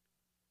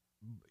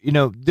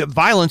 the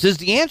violence is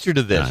the answer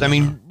to this? I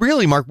mean,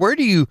 really, Mark,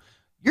 you're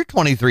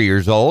 23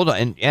 years old,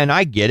 and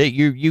I get it.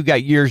 You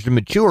got years to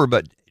mature,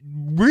 but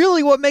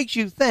really what makes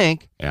you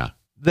think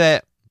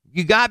that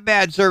you got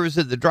bad service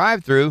at the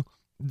drive-thru,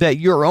 that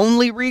your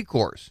only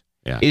recourse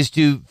is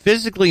to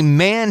physically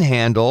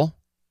manhandle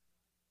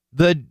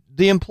the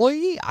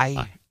employee?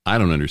 I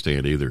don't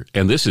understand either.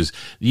 And this is,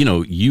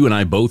 you and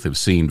I both have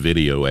seen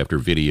video after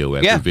video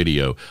after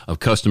video of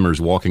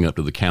customers walking up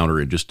to the counter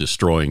and just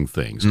destroying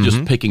things,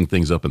 just picking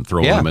things up and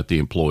throwing them at the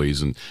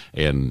employees and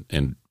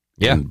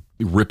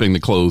ripping the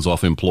clothes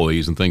off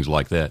employees and things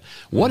like that.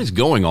 What is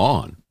going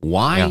on?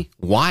 Why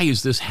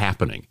is this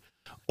happening?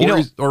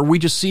 Or are we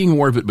just seeing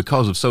more of it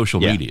because of social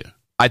media?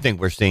 I think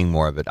we're seeing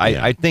more of it.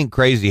 I think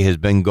crazy has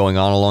been going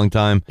on a long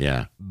time.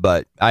 Yeah.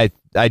 But I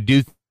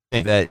do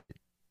think that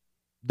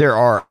there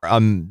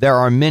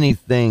are many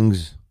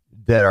things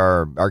that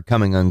are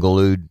coming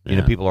unglued.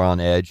 People are on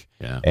edge.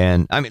 Yeah.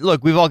 And I mean,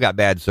 look, we've all got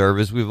bad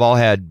service. We've all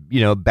had,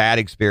 bad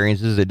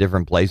experiences at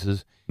different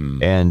places.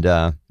 And,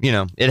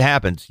 it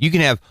happens. You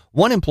can have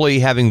one employee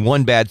having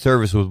one bad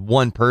service with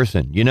one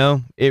person,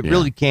 it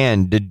really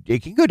can.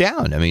 It can go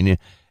down. I mean,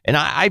 and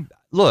I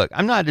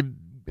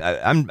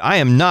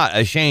am not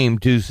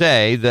ashamed to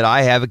say that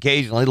I have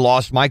occasionally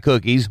lost my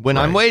cookies when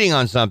I'm waiting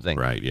on something.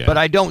 Right, yeah. But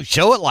I don't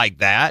show it like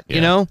that,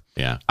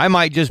 Yeah. I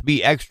might just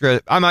be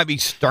I might be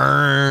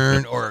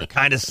stern or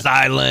kind of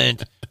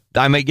silent.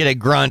 I might get a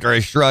grunt or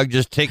a shrug,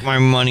 just take my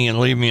money and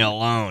leave me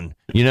alone,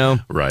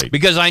 Right.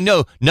 Because I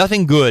know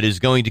nothing good is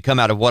going to come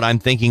out of what I'm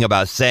thinking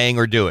about saying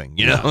or doing,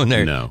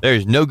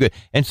 There's no good.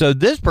 And so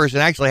this person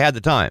actually had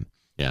the time.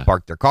 Yeah.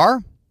 Park their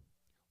car,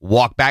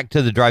 walk back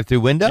to the drive-thru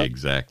window.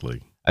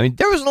 Exactly. I mean,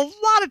 there was a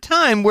lot of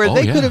time where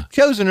they could have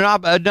chosen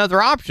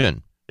another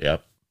option.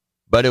 Yep.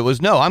 But it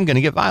was, no, I'm going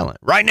to get violent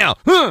right now.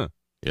 Huh.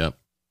 Yep.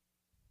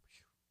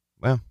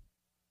 Well,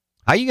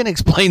 how are you going to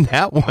explain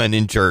that one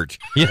in church?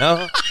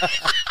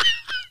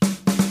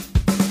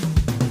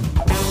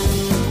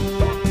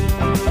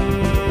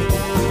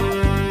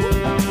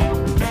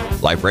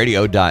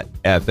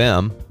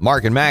 LifeRadio.fm,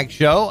 Mark and Mack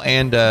show,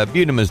 and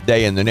Butimus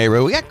Day in the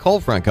neighborhood. We got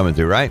cold front coming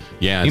through, right?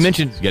 Yeah, you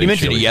mentioned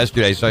it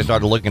yesterday, so I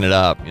started looking it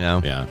up.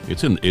 Yeah,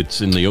 it's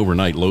in the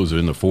overnight lows are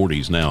in the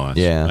 40s now.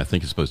 I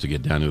think it's supposed to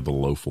get down to the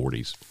low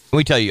 40s. Let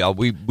me tell you,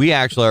 we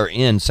actually are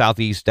in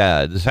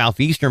the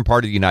southeastern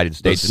part of the United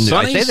States. And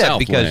I say that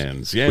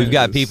because we've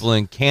got people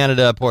in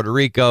Canada, Puerto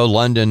Rico,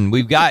 London.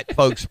 We've got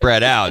folks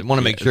spread out. I want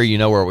to make sure you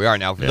know where we are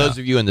now. For those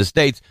of you in the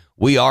States,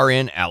 we are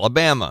in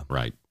Alabama.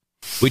 Right.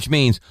 Which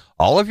means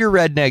all of your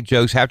redneck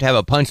jokes have to have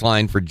a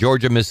punchline for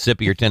Georgia,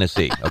 Mississippi, or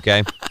Tennessee,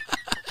 okay?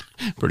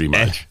 Pretty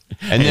much.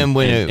 And then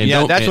when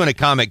a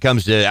comic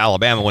comes to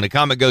Alabama. When a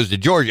comic goes to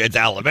Georgia, it's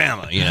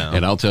Alabama,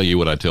 And I'll tell you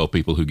what I tell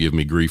people who give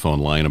me grief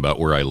online about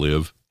where I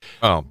live.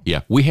 Oh.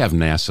 Yeah, we have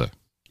NASA.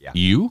 Yeah.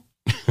 You?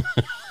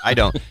 I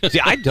don't.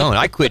 See, I don't.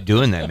 I quit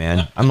doing that,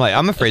 man.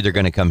 I'm afraid they're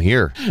going to come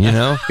here,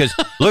 because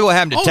look what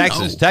happened to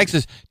Texas.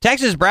 No.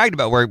 Texas bragged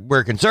about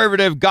we're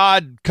conservative,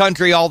 God,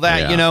 country, all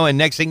that, and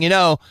next thing you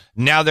know,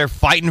 now they're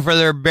fighting for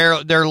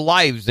their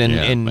lives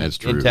in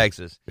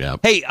Texas. Yeah.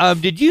 Hey,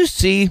 did you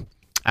see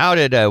out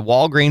at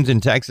Walgreens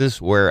in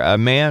Texas where a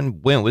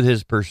man went with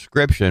his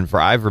prescription for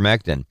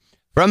ivermectin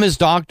from his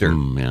doctor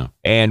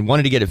and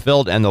wanted to get it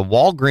filled, and the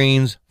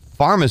Walgreens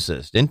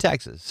pharmacist in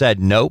Texas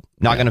said, nope,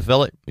 not going to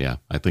fill it. Yeah,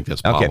 I think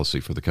that's policy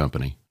for the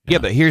company. Yeah,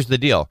 but here's the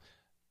deal.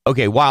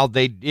 Okay, while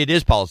it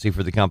is policy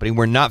for the company,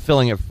 we're not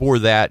filling it for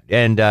that.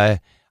 And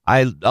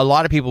a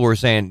lot of people were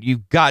saying,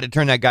 you've got to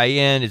turn that guy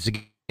in. It's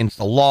against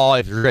the law.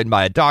 If it's written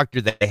by a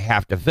doctor, they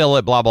have to fill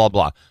it, blah, blah,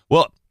 blah.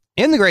 Well,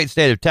 in the great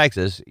state of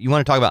Texas, you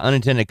want to talk about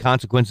unintended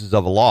consequences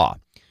of a law.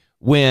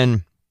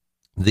 When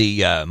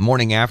the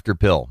morning after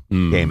pill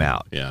came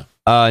out,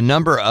 a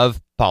number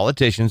of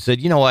politicians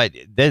said, you know what,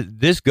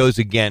 this goes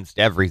against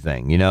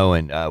everything,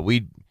 and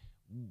we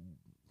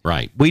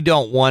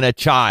don't want a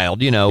child,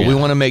 we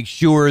want to make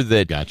sure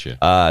that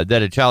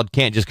that a child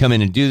can't just come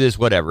in and do this,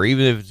 whatever.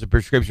 Even if it's a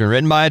prescription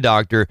written by a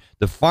doctor,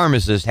 the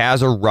pharmacist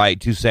has a right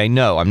to say,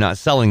 no, I'm not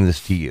selling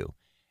this to you.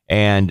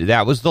 And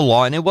that was the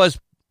law, and it was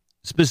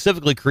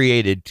specifically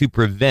created to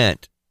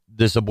prevent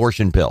this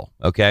abortion pill,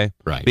 okay?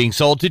 Right. Being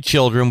sold to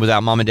children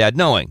without mom and dad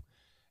knowing.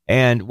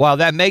 And while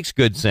that makes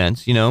good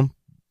sense,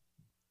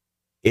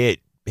 it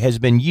has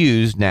been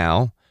used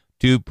now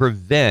to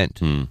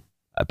prevent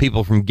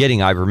people from getting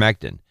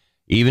ivermectin,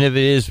 even if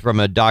it is from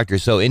a doctor.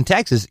 So in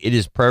Texas, it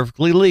is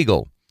perfectly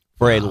legal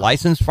for a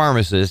licensed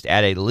pharmacist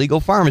at a legal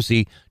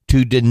pharmacy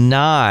to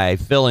deny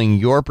filling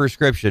your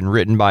prescription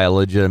written by a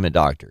legitimate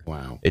doctor.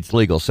 Wow. It's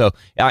legal. So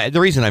the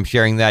reason I'm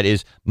sharing that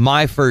is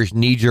my first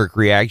knee-jerk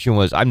reaction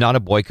was, I'm not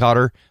a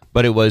boycotter,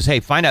 but it was, hey,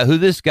 find out who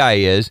this guy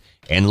is,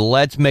 and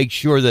let's make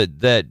sure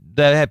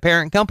that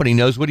parent company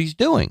knows what he's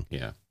doing.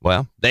 Yeah.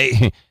 Well,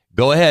 they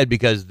go ahead,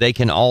 because they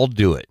can all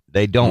do it.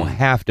 They don't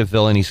have to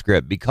fill any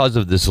script because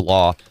of this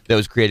law that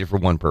was created for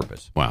one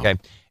purpose. Wow. Okay.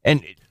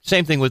 And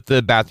same thing with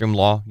the bathroom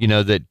law,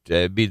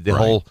 that be the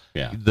whole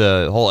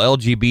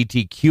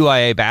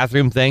LGBTQIA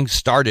bathroom thing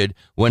started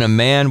when a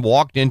man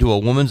walked into a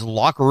woman's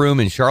locker room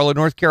in Charlotte,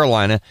 North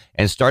Carolina,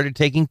 and started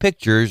taking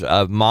pictures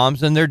of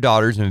moms and their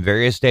daughters in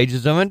various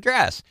stages of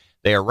undress.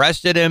 They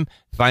arrested him,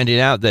 finding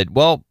out that,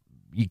 well,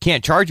 you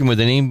can't charge him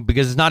with anything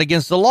because it's not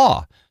against the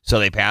law. So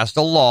they passed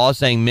a law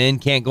saying men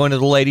can't go into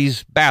the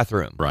ladies'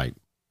 bathroom. Right.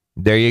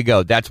 There you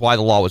go. That's why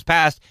the law was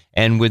passed,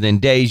 and within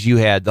days you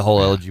had the whole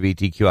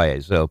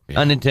LGBTQIA. So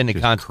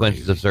unintended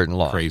consequences of certain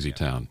laws. Crazy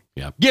town.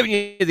 Yeah. Giving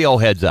you the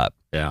old heads up.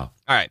 Yeah. All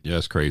right.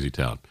 Yes, crazy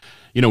town.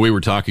 We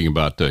were talking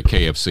about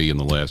KFC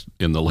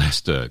in the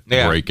last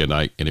break,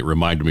 and it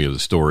reminded me of the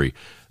story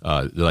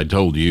that I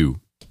told you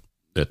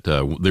that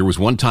there was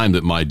one time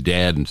that my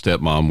dad and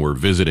stepmom were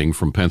visiting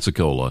from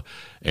Pensacola,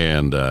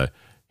 and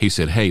he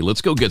said, "Hey,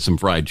 let's go get some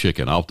fried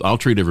chicken. I'll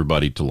treat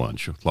everybody to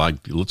lunch.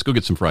 Let's go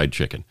get some fried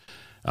chicken.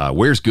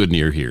 Where's good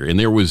near here?" And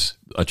there was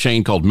a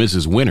chain called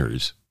Mrs.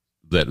 Winter's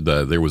that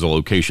there was a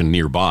location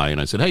nearby.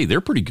 And I said, "Hey, they're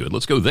pretty good.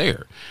 Let's go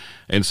there."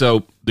 And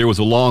so there was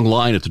a long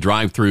line at the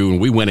drive-thru, and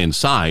we went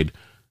inside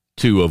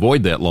to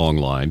avoid that long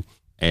line.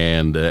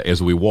 And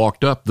as we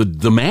walked up,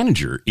 the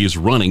manager is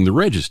running the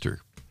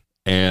register.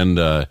 And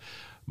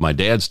my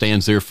dad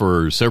stands there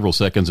for several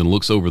seconds and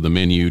looks over the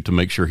menu to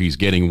make sure he's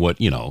getting what,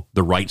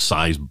 the right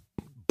size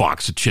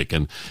box of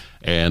chicken.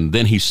 And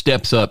then he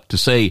steps up to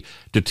say,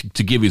 to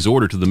give his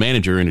order to the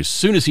manager. And as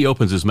soon as he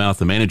opens his mouth,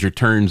 the manager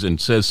turns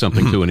and says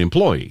something to an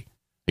employee.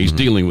 He's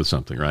dealing with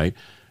something, right?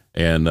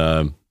 And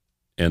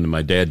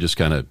my dad just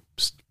kind of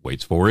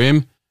waits for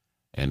him.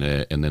 And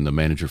then the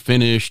manager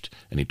finished,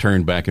 and he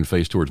turned back and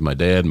faced towards my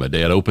dad. My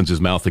dad opens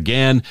his mouth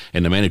again,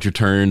 and the manager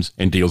turns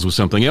and deals with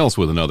something else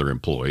with another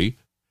employee.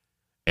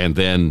 And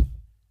then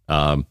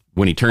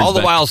when he turns all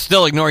the back, while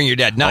still ignoring your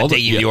dad, not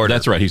taking the order.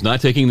 That's right. He's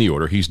not taking the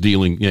order. He's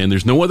dealing, and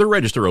there's no other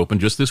register open,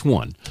 just this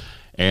one.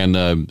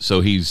 And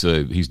so he's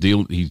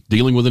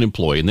dealing with an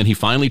employee, and then he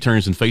finally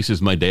turns and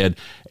faces my dad,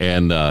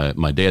 and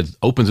my dad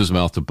opens his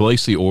mouth to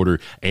place the order,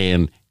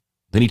 and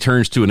then he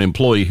turns to an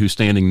employee who's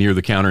standing near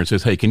the counter and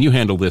says, "Hey, can you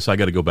handle this? I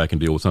got to go back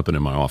and deal with something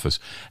in my office."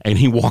 And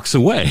he walks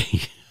away.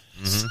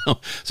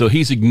 So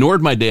he's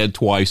ignored my dad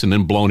twice and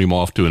then blown him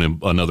off to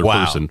another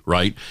person,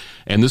 right?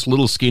 And this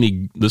little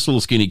skinny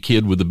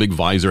kid with the big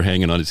visor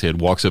hanging on his head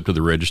walks up to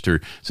the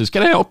register, says,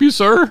 "Can I help you,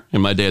 sir?"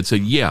 And my dad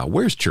said, "Yeah,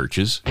 where's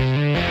Church's?"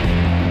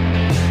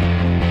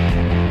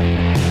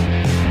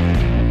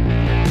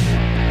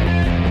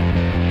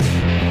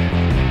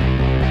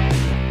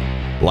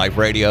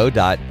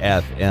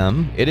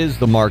 LifeRadio.fm. It is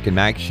the Mark and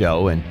Mack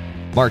show, and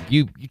Mark,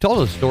 you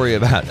told a story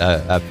about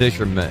a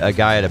fisherman, a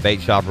guy at a bait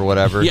shop or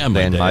whatever. Yeah,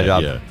 my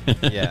job. Yeah.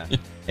 Yeah.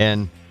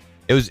 And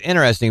it was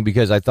interesting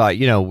because I thought,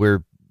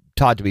 we're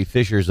taught to be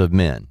fishers of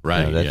men.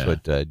 Right. That's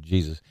what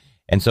Jesus.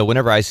 And so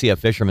whenever I see a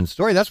fisherman's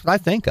story, that's what I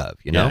think of,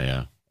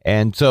 Yeah.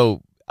 And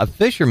so a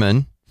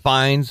fisherman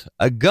finds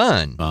a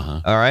gun. Uh-huh.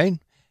 All right.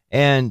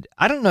 And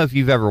I don't know if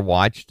you've ever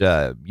watched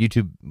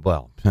YouTube.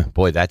 Well,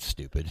 boy, that's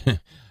stupid.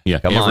 Yeah,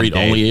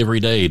 only every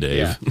day, Dave.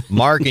 Yeah.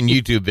 Mark and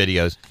YouTube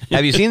videos.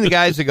 Have you seen the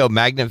guys that go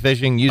magnet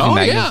fishing, using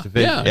magnets to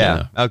fish?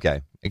 Yeah.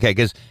 Okay,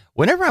 because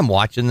whenever I'm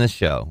watching this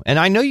show, and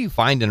I know you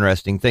find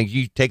interesting things,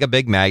 you take a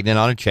big magnet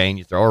on a chain,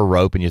 you throw a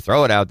rope, and you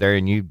throw it out there,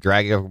 and you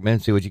drag it over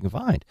and see what you can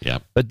find. Yeah.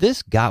 But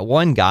this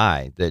one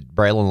guy that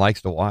Braylon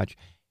likes to watch,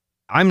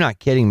 I'm not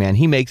kidding, man.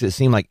 He makes it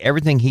seem like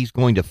everything he's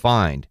going to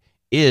find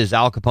is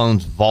Al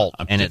Capone's vault,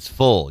 and it's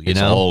full, you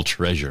know? It's all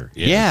treasure.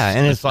 Yes. Yeah,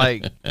 and it's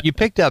like, you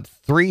picked up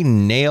 3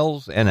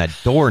 nails and a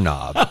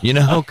doorknob, you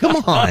know? Come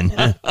on.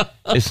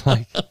 It's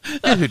like,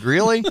 dude,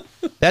 really?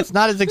 That's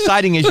not as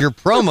exciting as your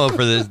promo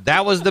for this.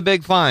 That was the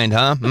big find,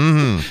 huh?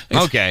 Mm-hmm.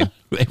 Okay.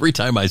 Every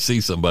time I see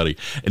somebody,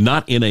 and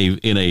not in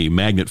a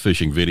magnet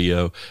fishing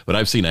video, but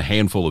I've seen a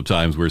handful of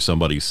times where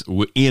somebody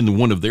in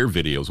one of their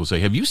videos will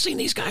say, "Have you seen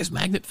these guys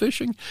magnet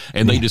fishing?"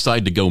 And they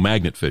decide to go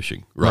magnet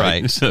fishing,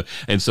 right? So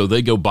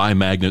they go buy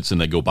magnets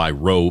and they go buy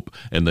rope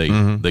and they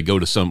go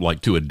to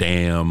to a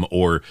dam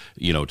or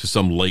to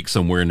some lake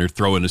somewhere, and they're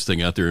throwing this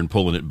thing out there and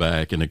pulling it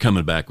back, and they're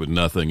coming back with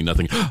nothing.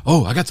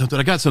 Oh, I got something,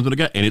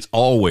 and it's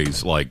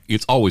always like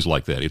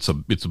that. It's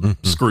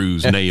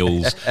screws,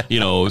 nails,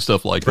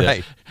 stuff like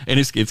that. And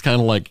it's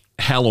kind of like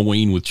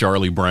Halloween with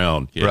Charlie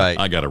Brown. Yeah, right.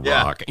 I got a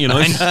rock.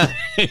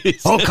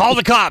 Call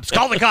the cops.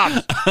 Call the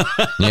cops.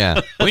 Yeah.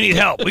 We need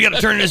help. We got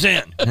to turn this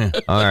in.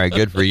 All right.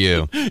 Good for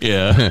you.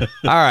 Yeah.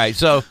 All right.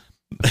 So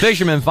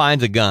fisherman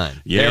finds a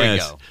gun. Yes. There we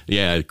go.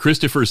 Yeah.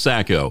 Christopher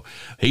Sacco.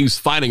 He's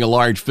fighting a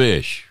large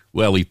fish.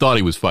 Well, he thought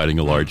he was fighting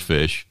a large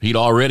fish. He'd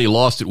already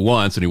lost it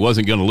once, and he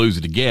wasn't going to lose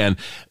it again.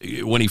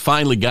 When he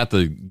finally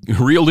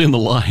reeled in the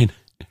line,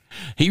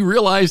 he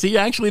realized he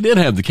actually did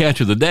have the catch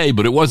of the day,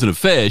 but it wasn't a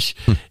fish.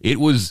 It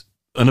was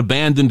an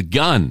abandoned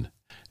gun.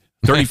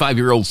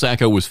 35-year-old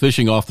Sacco was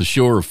fishing off the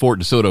shore of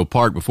Fort DeSoto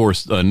Park before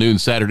noon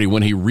Saturday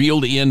when he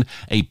reeled in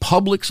a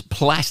Publix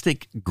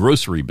plastic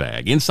grocery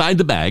bag. Inside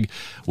the bag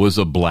was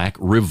a black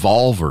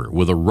revolver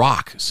with a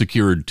rock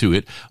secured to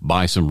it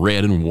by some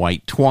red and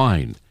white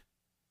twine.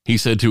 He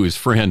said to his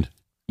friend,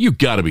 "You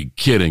got to be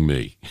kidding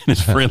me." And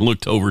his friend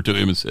looked over to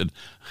him and said,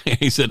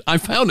 "I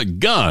found a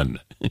gun."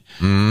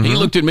 Mm-hmm. He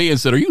looked at me and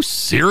said, "Are you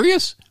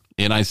serious?"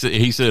 And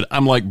he said,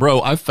 "I'm like,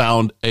 bro, I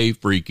found a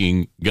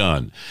freaking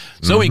gun."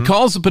 So he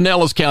calls the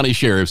Pinellas County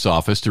Sheriff's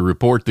Office to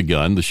report the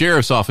gun. The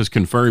Sheriff's Office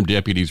confirmed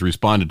deputies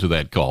responded to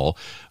that call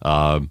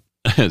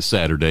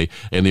Saturday,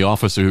 and the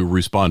officer who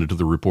responded to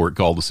the report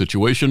called the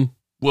situation,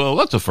 well,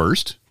 that's a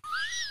first.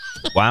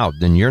 Wow,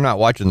 then you're not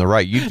watching the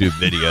right YouTube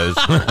videos.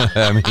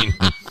 I mean,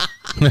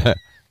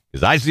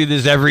 because I see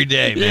this every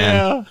day, man.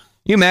 Yeah.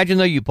 You imagine,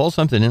 though, you pull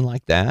something in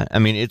like that. I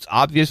mean, it's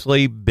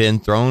obviously been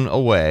thrown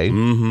away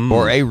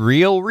for a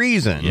real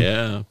reason.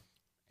 Yeah.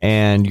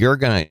 And you're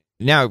going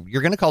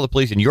to call the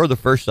police, and you're the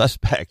first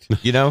suspect,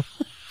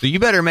 So you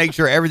better make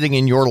sure everything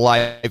in your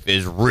life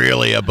is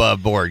really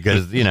above board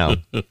because,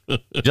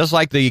 just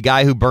like the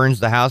guy who burns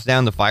the house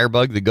down, the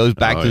firebug that goes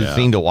back to the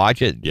scene to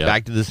watch it,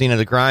 back to the scene of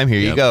the crime, here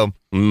you go.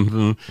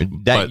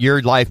 Mm-hmm.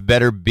 Your life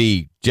better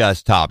be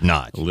just top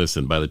notch.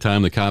 Listen, by the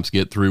time the cops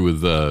get through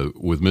with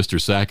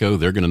Mr. Sacco,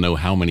 they're going to know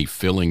how many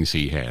fillings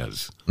he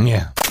has.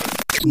 Yeah.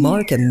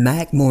 Mark and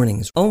Mack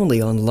mornings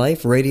only on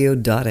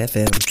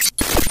liferadio.fm.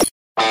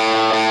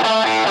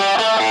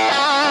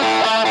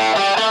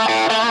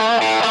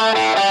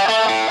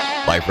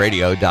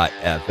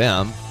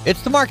 liferadio.fm.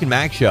 It's the Mark and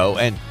Mack show.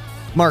 And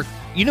Mark,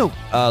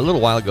 a little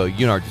while ago,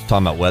 you and I were just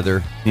talking about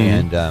weather,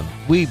 and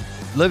we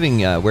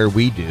living where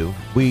we do,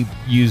 we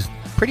use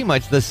pretty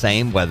much the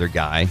same weather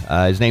guy.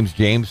 His name's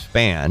James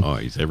Spann. Oh,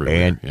 he's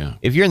everywhere. And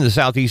if you're in the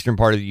southeastern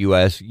part of the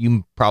U.S.,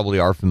 you probably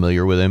are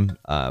familiar with him.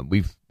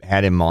 We've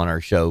had him on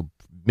our show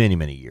many,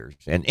 many years.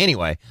 And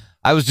anyway,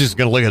 I was just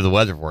going to look at the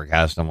weather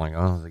forecast. I'm like,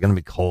 oh, is it going to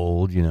be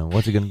cold?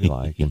 What's it going to be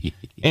like? And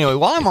anyway,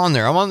 while I'm on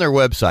their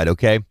website,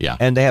 okay? Yeah.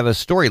 And they have a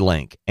story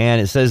link, and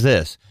it says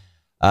this.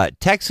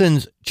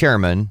 Texans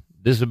chairman,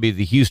 this would be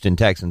the Houston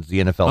Texans, the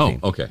NFL team.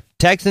 Oh, okay.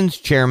 Texans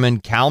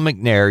chairman Cal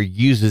McNair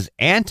uses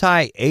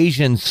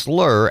anti-Asian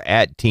slur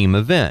at team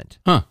event.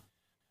 Huh.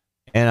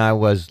 And I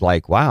was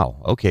like,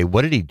 wow, okay,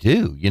 what did he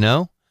do,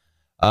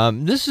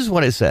 This is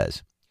what it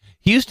says.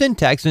 Houston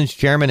Texans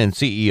chairman and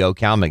CEO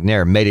Cal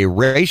McNair made a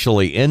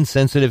racially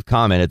insensitive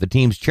comment at the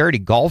team's charity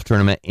golf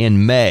tournament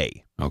in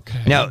May.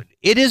 Okay. Now,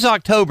 it is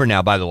October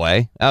now, by the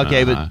way.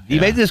 Okay, but he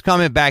made this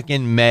comment back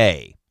in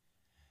May.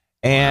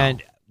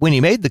 And when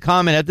he made the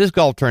comment at this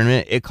golf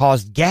tournament, it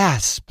caused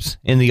gasps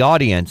in the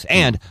audience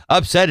and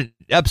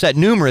upset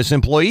numerous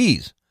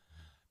employees.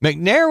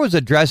 McNair was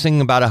addressing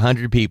about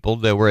 100 people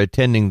that were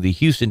attending the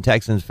Houston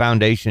Texans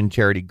Foundation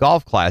Charity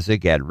Golf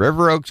Classic at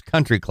River Oaks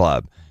Country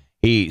Club.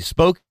 He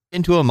spoke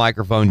into a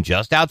microphone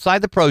just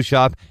outside the pro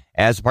shop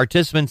as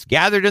participants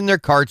gathered in their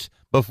carts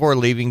before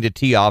leaving to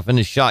tee off in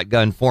a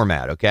shotgun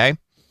format, okay?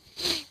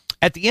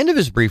 At the end of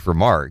his brief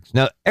remarks,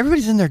 now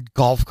everybody's in their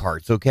golf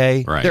carts,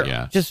 okay? Right,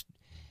 They're just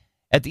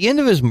at the end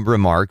of his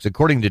remarks,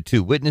 according to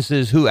 2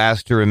 witnesses who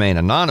asked to remain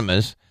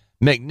anonymous,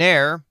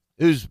 McNair,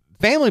 whose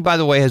family, by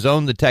the way, has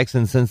owned the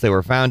Texans since they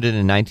were founded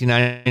in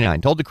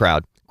 1999, told the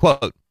crowd,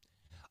 quote,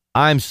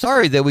 "I'm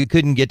sorry that we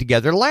couldn't get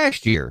together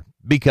last year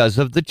because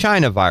of the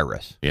China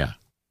virus." Yeah.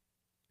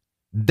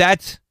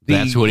 That's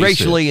the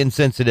racially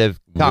insensitive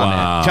comment.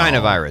 Wow. China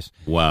virus.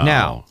 Wow.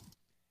 Now,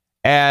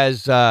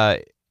 as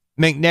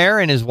McNair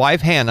and his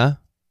wife Hannah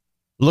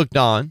looked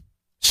on,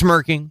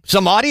 smirking,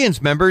 some audience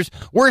members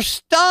were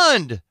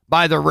stunned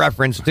by the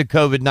reference to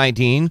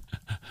COVID-19,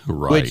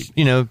 right. which,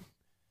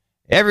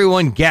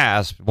 everyone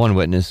gasped, one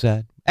witness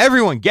said.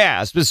 Everyone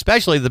gasped,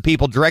 especially the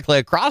people directly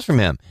across from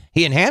him.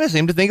 He and Hannah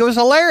seemed to think it was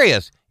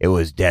hilarious. It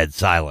was dead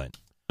silent.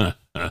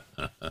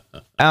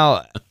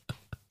 Now,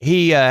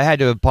 he had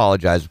to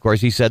apologize, of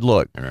course. He said,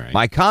 look,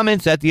 my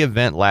comments at the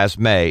event last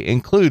May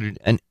included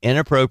an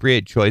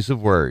inappropriate choice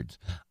of words.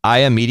 I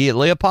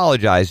immediately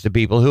apologized to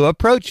people who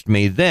approached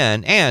me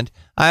then, and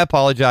I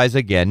apologize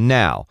again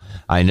now.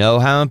 I know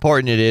how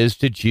important it is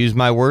to choose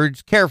my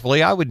words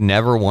carefully. I would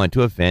never want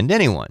to offend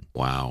anyone.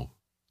 Wow.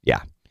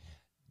 Yeah.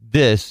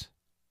 This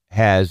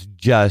has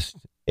just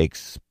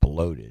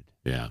exploded.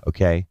 Yeah.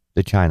 Okay?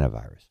 The China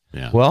virus.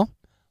 Yeah. Well,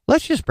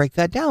 let's just break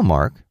that down,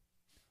 Mark.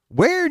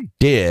 Where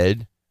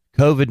did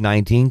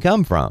COVID-19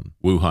 come from?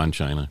 Wuhan,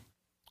 China.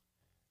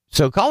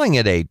 So calling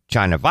it a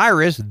China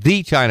virus,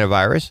 the China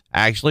virus,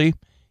 actually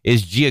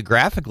is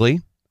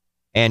geographically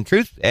and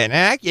it's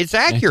accurate. It's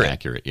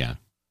accurate, yeah.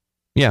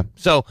 Yeah.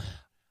 So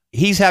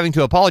he's having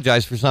to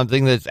apologize for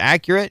something that's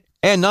accurate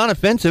and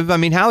non-offensive. I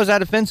mean, how is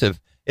that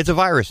offensive? It's a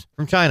virus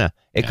from China.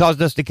 It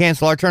caused us to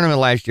cancel our tournament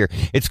last year.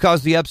 It's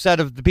caused the upset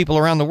of the people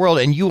around the world.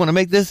 And you want to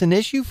make this an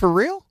issue for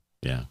real?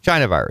 Yeah.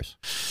 China virus.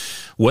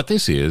 What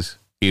this is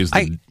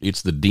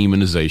it's the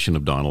demonization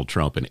of Donald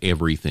Trump and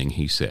everything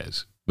he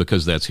says,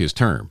 because that's his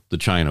term, the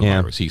China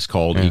virus. He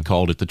called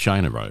it the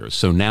China virus.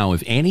 So now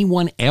if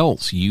anyone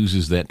else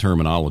uses that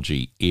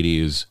terminology, it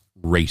is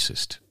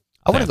racist.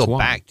 I want to go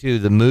back to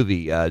the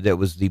movie that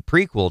was the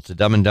prequel to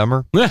Dumb and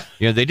Dumber.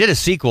 They did a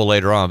sequel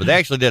later on, but they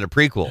actually did a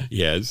prequel.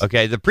 Yes.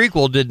 Okay, the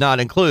prequel did not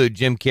include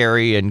Jim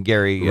Carrey and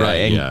Gary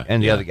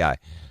and the other guy,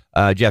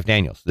 Jeff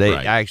Daniels. They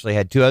actually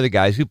had two other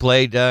guys who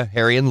played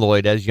Harry and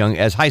Lloyd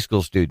as high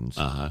school students.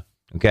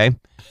 Okay,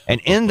 and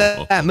in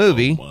that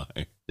movie,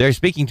 they're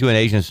speaking to an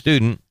Asian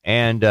student,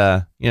 and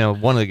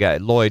one of the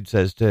guys, Lloyd,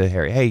 says to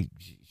Harry, "Hey,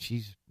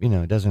 she's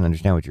doesn't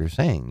understand what you're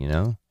saying,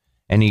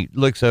 and he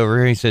looks over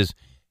and he says,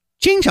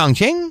 "Ching chong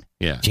ching,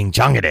 ching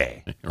chong a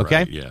day." Okay,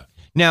 right, yeah.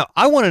 Now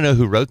I want to know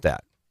who wrote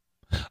that.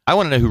 I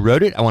want to know who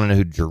wrote it. I want to know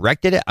who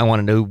directed it. I want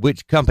to know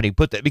which company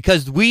put that,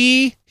 because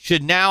we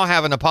should now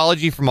have an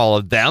apology from all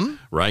of them.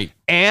 Right.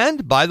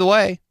 And by the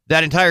way,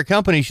 that entire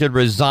company should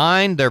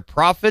resign their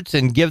profits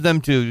and give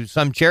them to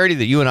some charity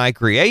that you and I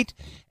create.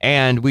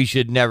 And we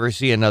should never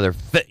see another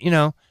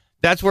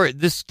that's where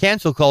this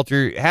cancel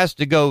culture has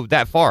to go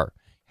that far.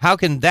 How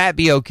can that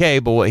be okay,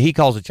 but what he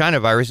calls a China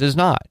virus is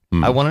not?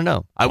 I want to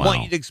know. I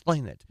want you to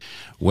explain it.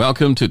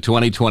 Welcome to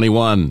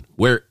 2021,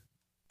 where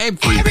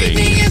everything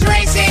is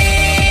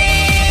racist.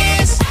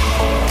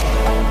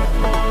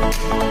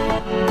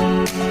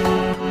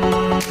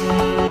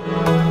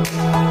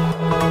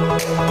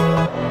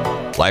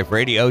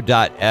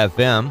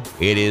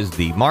 LifeRadio.fm. It is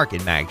the Mark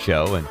and Mack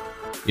show, and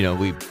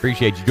we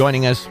appreciate you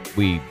joining us.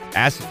 We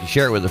ask that you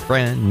share it with a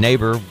friend,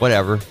 neighbor,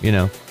 whatever.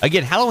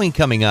 Again, Halloween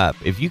coming up.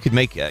 If you could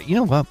make,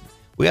 what,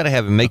 we got to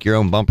have a make your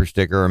own bumper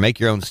sticker or make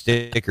your own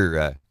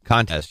sticker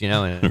contest,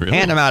 and really?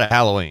 Hand them out at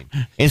Halloween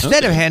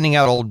instead of handing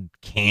out old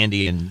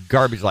candy and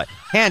garbage. Like,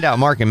 hand out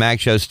Mark and Mack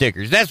show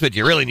stickers. That's what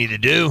you really need to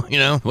do.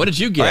 What did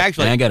you get?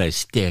 Actually, I got a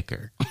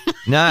sticker.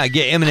 Nah,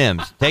 get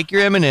M&Ms. Take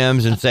your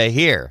M&Ms and say,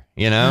 here,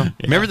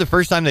 Remember the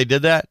first time they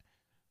did that?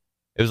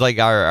 It was like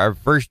our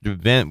first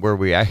event where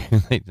we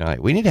actually,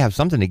 we need to have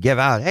something to give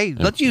out. Hey,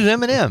 let's use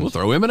M&Ms. We'll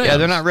throw M&Ms. Yeah,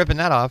 they're not ripping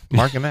that off.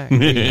 Mark and Mack. All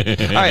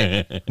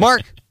right,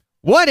 Mark,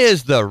 what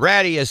is the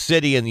rattiest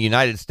city in the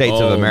United States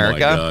of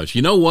America? Oh, my gosh.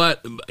 You know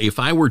what? If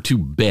I were to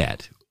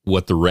bet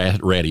what the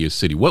rattiest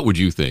city, what would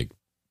you think?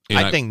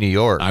 I think New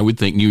York. I would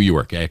think New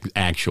York,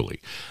 actually.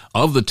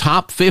 Of the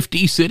top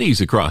 50 cities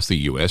across the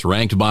U.S.,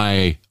 ranked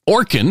by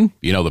Orkin,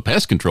 the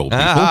pest control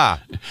people,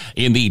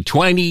 in the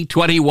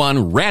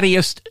 2021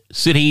 rattiest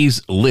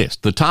cities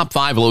list, the top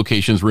 5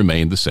 locations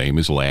remained the same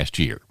as last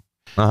year.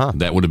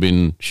 That would have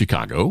been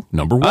Chicago,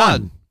 number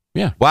 1.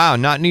 Yeah. Wow,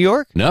 not New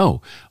York?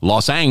 No.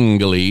 Los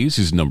Angeles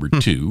is number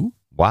 2.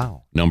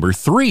 Wow. Number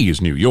 3 is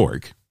New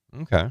York.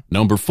 Okay.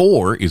 Number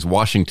 4 is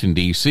Washington,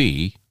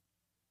 D.C.,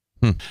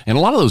 and a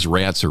lot of those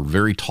rats are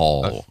very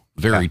tall,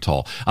 very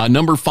tall.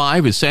 Number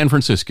 5 is San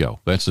Francisco.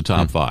 That's the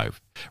top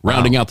 5.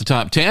 Rounding out the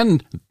top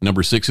 10,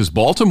 number 6 is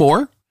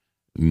Baltimore.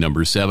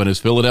 Number 7 is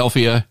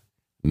Philadelphia.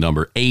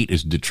 Number 8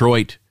 is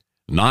Detroit.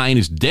 9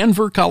 is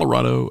Denver,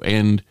 Colorado.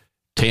 And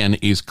 10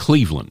 is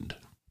Cleveland.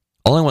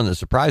 Only one that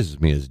surprises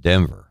me is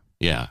Denver.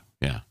 Yeah,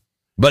 yeah.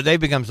 But they've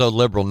become so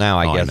liberal now,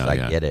 I guess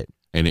I get it.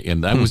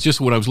 And that was just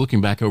what I was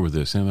looking back over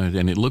this.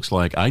 And it looks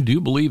like, I do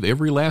believe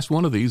every last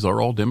one of these are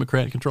all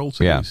Democrat-controlled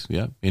cities.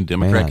 Yeah, in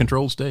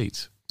Democrat-controlled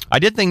states. I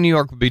did think New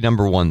York would be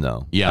number 1,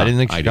 though. Yeah, I didn't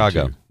think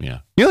Chicago.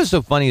 Yeah. What's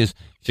so funny is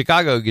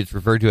Chicago gets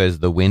referred to as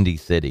the Windy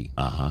City.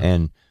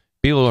 And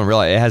people don't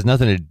realize it has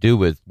nothing to do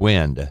with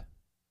wind.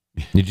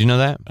 Did you know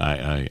that?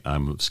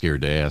 I'm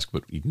scared to ask,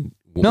 but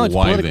no, it's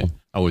why political. then?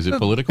 Oh, is it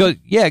political?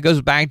 It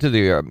goes back to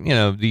the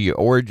the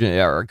origin of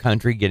our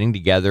country getting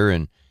together,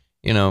 and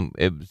it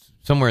was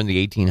somewhere in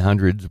the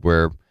 1800s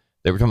where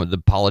they were talking about the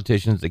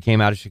politicians that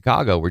came out of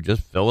Chicago were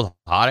just filled with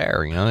hot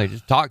air. They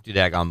just talked too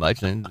daggone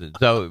much, and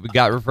so it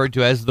got referred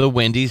to as the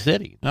Windy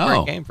City. That's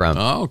where it came from.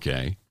 Oh,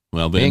 okay.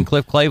 Well, then me and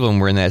Cliff Cleveland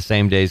were in that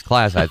same day's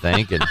class, I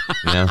think, and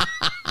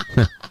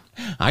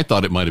I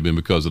thought it might have been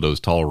because of those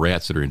tall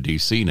rats that are in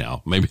D.C.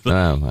 now. Maybe.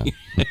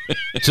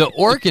 So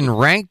Orkin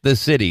ranked the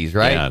cities,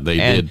 right? Yeah, they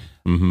did.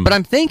 Mm-hmm. But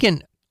I'm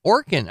thinking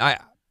Orkin.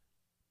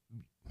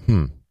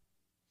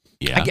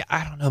 Yeah.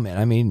 I don't know, man.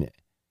 I mean,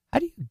 how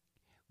do you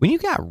when you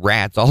got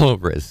rats all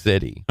over a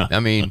city? I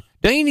mean,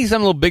 don't you need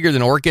something a little bigger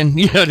than Orkin,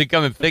 to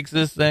come and fix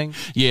this thing?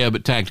 Yeah,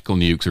 but tactical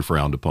nukes are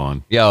frowned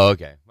upon. Yeah.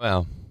 Okay.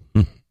 Well.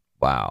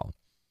 Wow.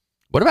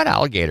 What about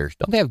alligators?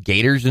 Don't they have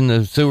gators in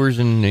the sewers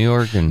in New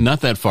York? And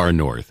not that far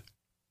north.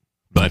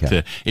 But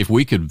okay. If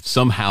we could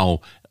somehow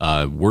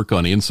work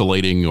on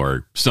insulating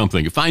or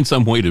something, find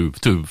some way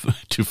to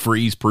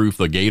freeze-proof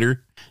the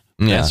gator,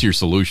 that's your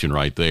solution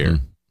right there.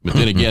 But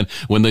then again,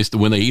 when they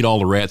eat all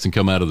the rats and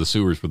come out of the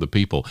sewers for the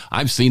people,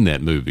 I've seen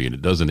that movie and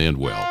it doesn't end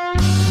well.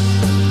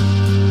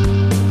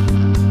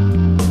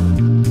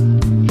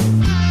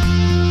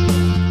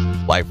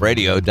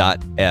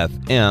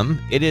 LifeRadio.fm.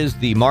 It is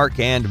the Mark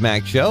and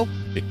Mack show.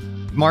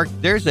 Mark,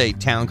 there's a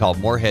town called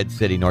Morehead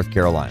City, North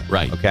Carolina.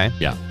 Right. Okay.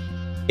 Yeah.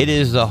 It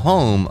is the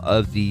home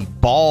of the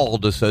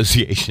Bald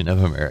Association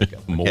of America.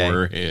 Okay?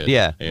 Morehead.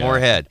 Yeah,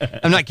 Morehead.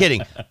 I'm not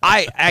kidding.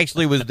 I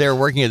actually was there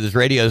working at this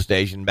radio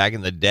station back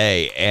in the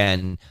day,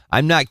 and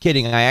I'm not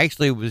kidding. I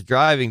actually was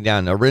driving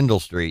down Arundel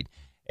Street,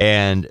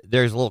 and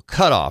there's a little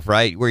cutoff,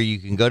 right, where you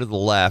can go to the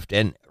left,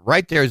 and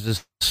right there is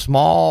this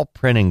small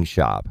printing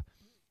shop,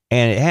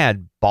 and it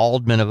had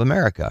Bald Men of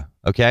America,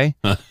 okay?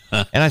 And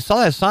I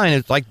saw that sign.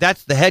 It's like,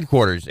 that's the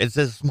headquarters. It's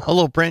this small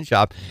little print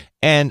shop,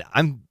 and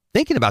I'm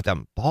thinking about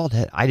them bald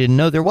head. I didn't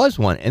know there was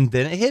one. And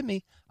then it hit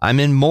me. I'm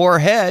in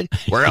Morehead.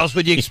 Where else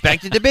would you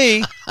expect it to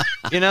be?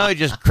 It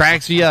just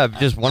cracks you up.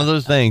 Just one of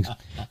those things.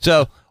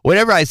 So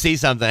whenever I see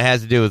something that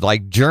has to do with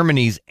like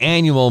Germany's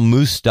annual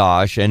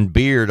mustache and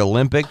beard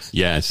Olympics,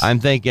 yes, I'm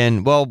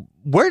thinking, well,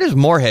 where does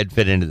Morehead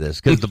fit into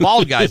this? Because the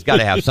bald guy's got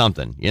to have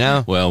something,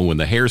 Well, when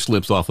the hair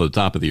slips off of the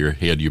top of your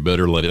head, you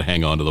better let it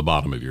hang on to the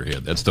bottom of your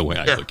head. That's the way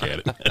I look at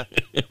it.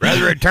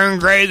 Rather it turn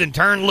gray than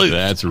turn loose.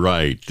 That's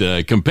right.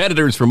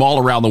 Competitors from all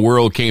around the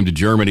world came to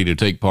Germany to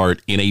take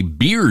part in a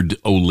beard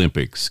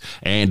Olympics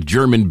and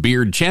German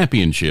beard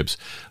championships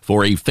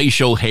for a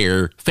facial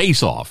hair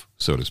face-off,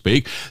 so to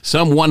speak.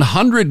 Some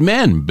 100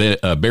 men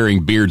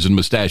bearing beards and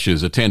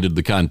mustaches attended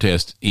the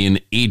contest in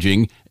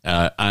Eging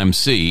am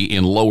See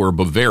in Lower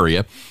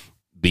Bavaria.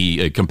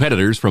 The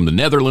competitors from the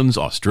Netherlands,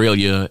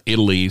 Australia,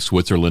 Italy,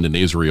 Switzerland, and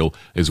Israel,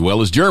 as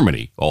well as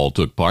Germany, all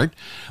took part.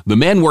 The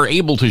men were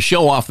able to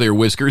show off their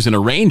whiskers in a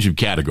range of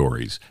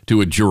categories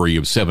to a jury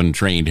of 7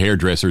 trained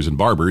hairdressers and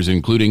barbers,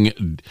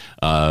 including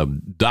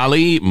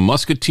Dali,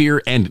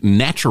 Musketeer, and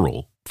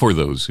Natural, for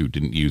those who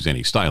didn't use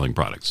any styling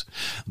products.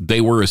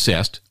 They were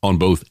assessed on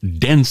both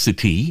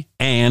density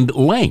and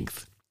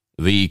length.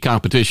 The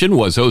competition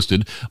was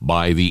hosted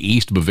by the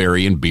East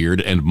Bavarian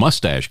Beard and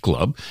Mustache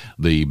Club.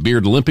 The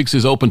Beard Olympics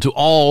is open to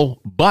all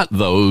but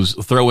those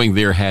throwing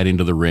their hat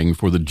into the ring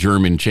for the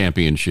German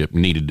championship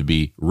needed to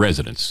be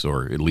residents,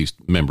 or at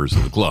least members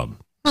of the club.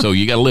 So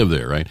you got to live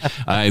there, right?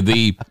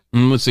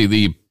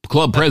 The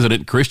club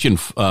president, Christian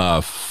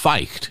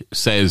Feicht,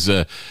 says,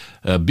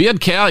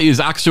 beard care is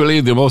actually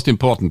the most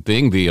important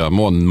thing. The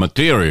more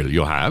material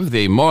you have,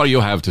 the more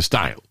you have to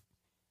style.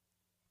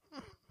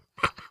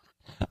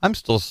 I'm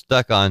still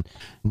stuck on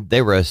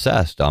they were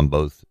assessed on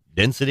both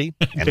density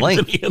and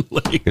length.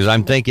 Because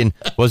I'm thinking,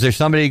 was there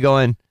somebody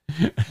going,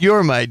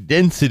 you're my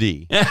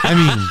density? I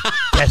mean,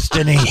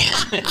 destiny.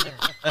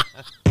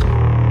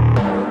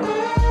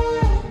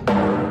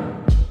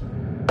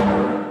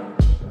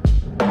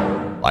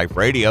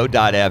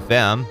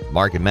 LifeRadio.fm,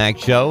 Mark and Mack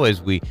show,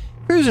 as we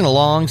cruising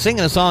along,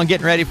 singing a song,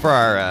 getting ready for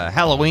our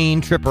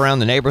Halloween trip around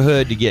the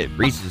neighborhood to get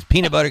Reese's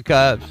peanut butter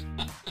cups.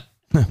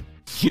 I'm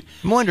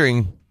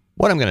wondering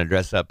what I'm going to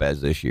dress up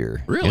as this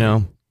year. Really?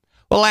 Well,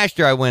 last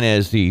year I went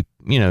as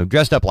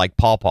dressed up like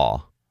Paw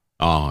Paw.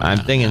 Oh,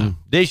 I'm thinking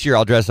this year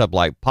I'll dress up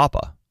like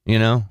Papa,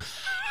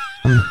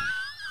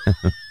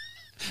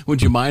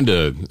 Would you mind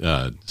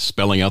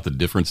spelling out the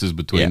differences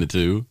between the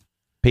two?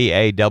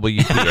 Pawpawppa.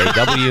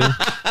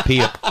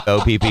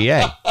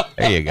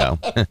 There you go.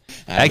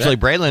 Actually,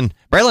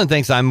 Braylon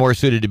thinks I'm more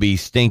suited to be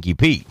Stinky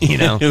Pete,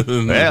 Well,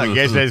 I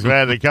guess that's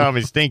why they call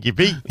me Stinky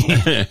Pete.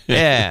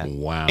 Yeah.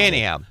 Wow.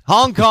 Anyhow,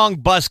 Hong Kong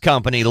bus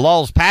company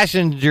lulls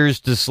passengers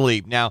to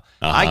sleep. Now,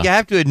 I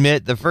have to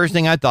admit, the first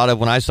thing I thought of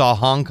when I saw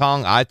Hong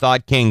Kong, I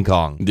thought King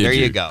Kong. There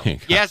you go.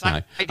 Yes,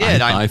 I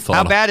did. I thought,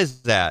 how bad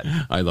is that?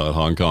 I thought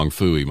Hong Kong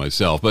Phooey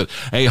myself. But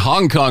a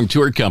Hong Kong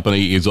tour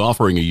company is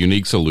offering a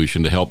unique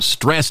solution to help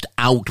stressed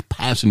out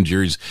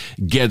passengers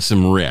get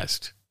some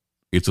rest.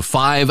 It's a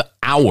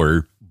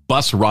 5-hour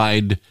bus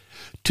ride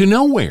to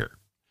nowhere.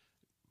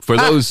 For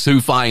those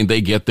who find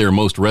they get their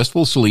most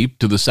restful sleep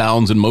to the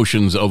sounds and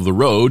motions of the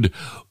road,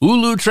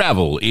 Ulu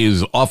Travel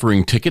is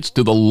offering tickets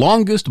to the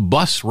longest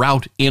bus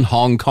route in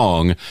Hong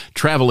Kong,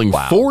 traveling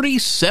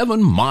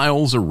 47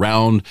 miles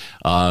around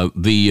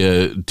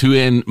the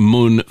Tuen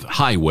Mun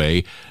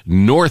Highway,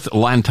 North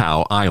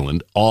Lantau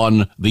Island,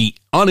 on the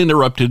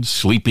uninterrupted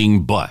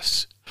sleeping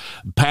bus.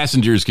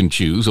 Passengers can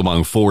choose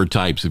among 4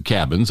 types of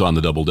cabins on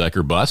the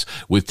double-decker bus,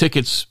 with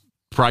tickets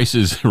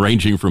Prices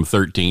ranging from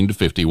 $13 to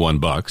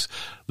 $51.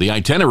 The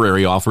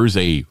itinerary offers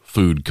a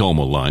food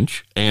coma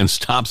lunch and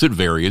stops at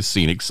various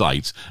scenic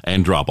sites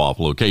and drop-off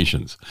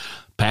locations.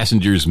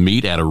 Passengers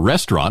meet at a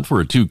restaurant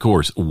for a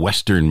 2-course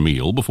Western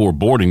meal before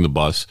boarding the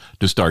bus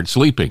to start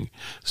sleeping.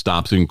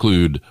 Stops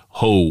include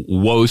Ho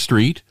Wo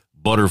Street,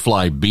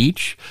 Butterfly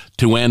Beach,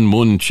 Tuen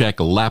Mun Chek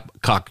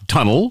Lapcock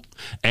Tunnel,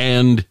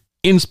 and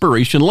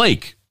Inspiration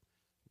Lake.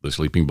 The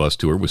sleeping bus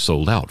tour was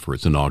sold out for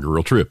its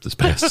inaugural trip this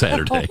past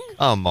Saturday.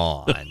 Come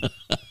on.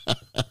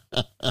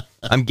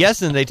 I'm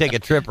guessing they take a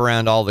trip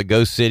around all the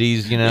ghost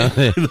cities,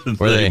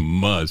 where they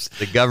must.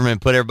 The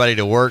government put everybody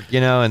to work,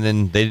 and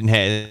then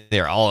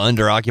they're all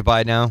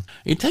underoccupied now.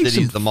 It takes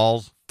cities, the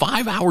malls.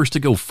 5 hours to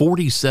go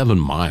 47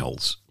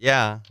 miles.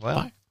 Yeah,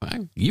 well.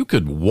 You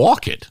could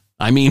walk it.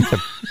 I mean,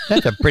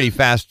 that's a pretty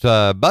fast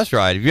bus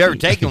ride. Have you ever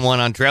taken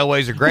one on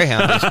Trailways or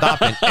Greyhound? They stop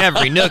in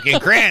every nook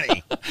and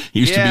cranny.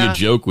 Used to be a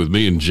joke with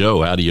me and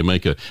Joe. How do you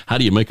make a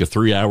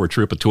 3-hour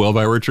trip a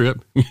 12-hour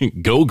trip?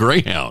 Go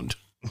Greyhound.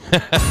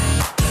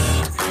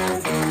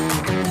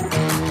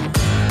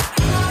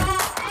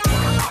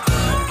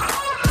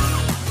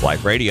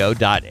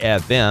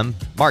 LifeRadio.fm,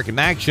 Mark and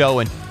Mack show.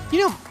 And,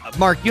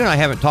 Mark, you and I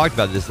haven't talked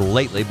about this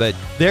lately, but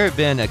there have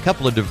been a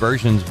couple of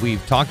diversions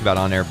we've talked about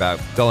on there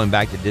about going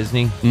back to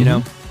Disney,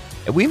 And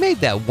we made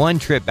that one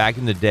trip back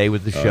in the day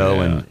with the show,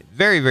 and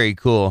very, very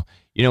cool.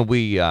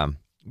 We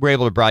were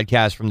able to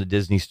broadcast from the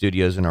Disney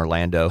studios in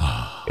Orlando,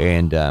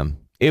 and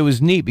it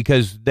was neat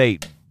because they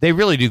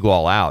really do go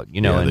all out,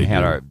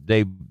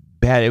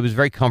 it was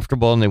very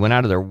comfortable, and they went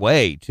out of their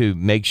way to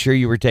make sure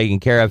you were taken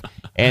care of.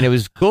 And it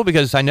was cool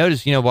because I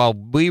noticed, while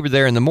we were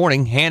there in the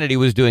morning, Hannity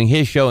was doing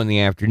his show in the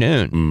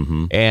afternoon.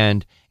 Mm-hmm.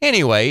 And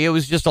anyway, it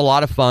was just a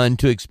lot of fun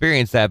to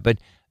experience that. But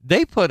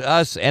they put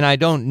us, and I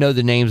don't know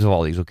the names of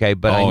all these, okay?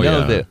 But I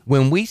know that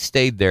when we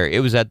stayed there,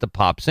 it was at the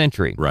Pop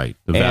Century. Right,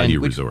 the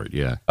Value Resort,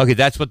 yeah. Okay,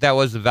 that's what that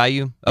was, the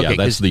Value? Okay, yeah,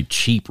 that's the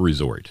cheap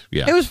resort,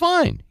 yeah. It was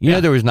fine.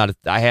 There was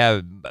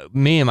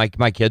me and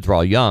my kids were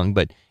all young,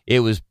 but it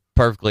was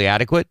perfectly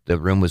adequate. The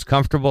room was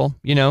comfortable.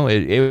 You're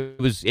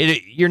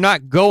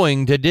not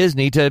going to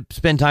Disney to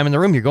spend time in the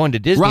room. You're going to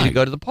Disney to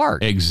go to the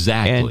park.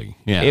 Exactly.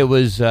 And it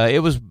was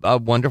a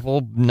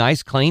wonderful,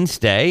 nice, clean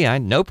stay. I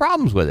had no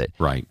problems with it.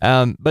 Right.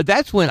 But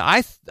that's when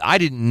I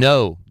didn't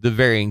know the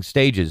varying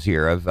stages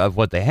here of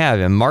what they have.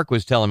 And Mark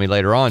was telling me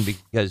later on,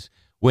 because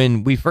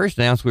when we first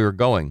announced we were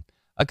going,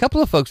 a couple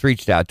of folks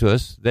reached out to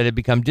us that had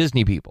become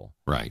Disney people.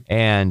 Right.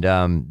 And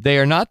they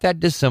are not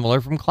that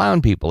dissimilar from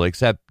clown people,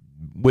 except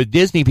with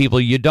Disney people,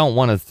 you don't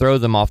want to throw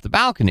them off the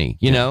balcony,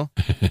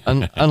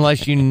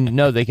 unless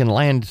they can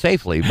land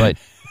safely. But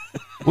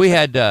we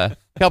had a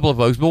couple of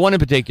folks, but one in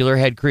particular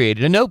had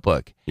created a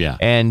notebook. Yeah.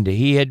 And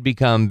he had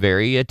become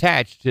very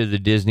attached to the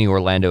Disney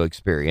Orlando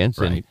experience.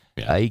 Right.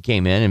 And he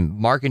came in, and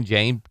Mark and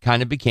Jane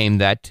kind of became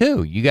that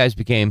too. You guys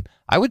became,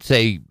 I would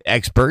say,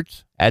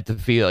 experts at the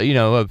field,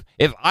 of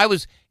if I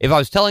was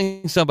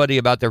telling somebody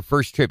about their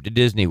first trip to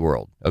Disney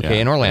World,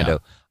 in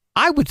Orlando,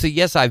 I would say,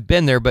 yes, I've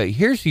been there, but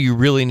here's who you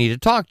really need to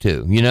talk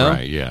to,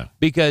 Right, yeah.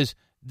 Because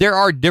there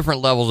are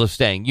different levels of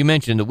staying. You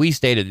mentioned that we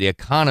stayed at the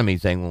economy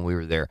thing when we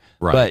were there.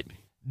 Right. But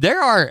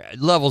there are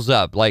levels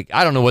up. Like,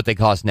 I don't know what they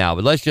cost now,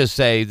 but let's just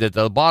say that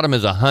the bottom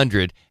is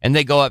 100 and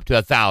they go up to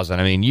 1,000.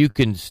 I mean, you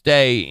can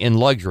stay in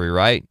luxury,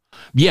 right?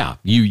 Yeah,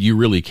 you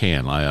really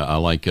can. I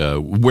like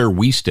where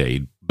we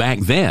stayed. Back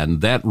then,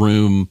 that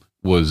room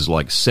was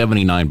like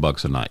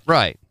 $79 a night.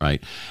 Right.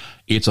 Right.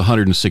 It's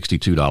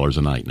 $162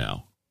 a night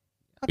now.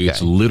 Okay.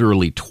 It's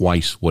literally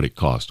twice what it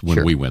cost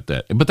when we went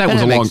that. But that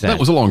was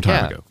a long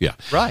time ago. Yeah.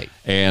 Right.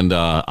 And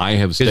I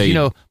have stayed.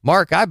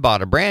 Mark, I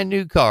bought a brand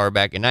new car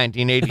back in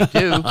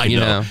 1982. I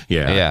know.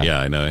 Yeah,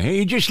 I know.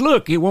 Hey, just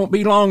look, it won't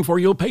be long for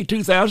you'll pay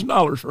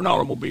 $2,000 for an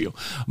automobile.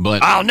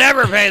 But I'll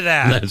never pay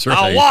that. That's right.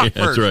 I'll walk first.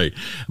 That's right.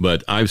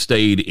 But I've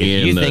stayed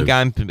in.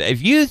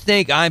 If you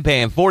think I'm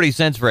paying 40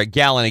 cents for a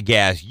gallon of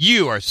gas,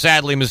 you are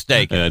sadly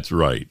mistaken. That's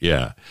right.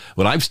 Yeah.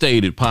 But I've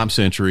stayed at Pop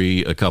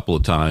Century a couple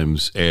of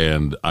times,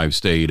 and I've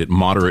stayed at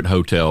moderate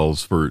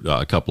hotels for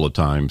a couple of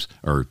times.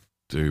 Let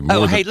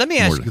me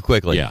ask you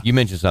quickly. Yeah. You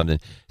mentioned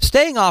something.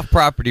 Staying off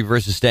property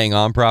versus staying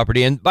on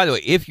property. And by the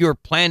way, if you're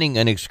planning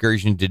an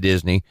excursion to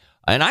Disney,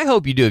 and I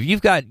hope you do, if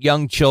you've got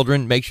young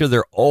children, make sure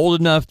they're old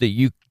enough that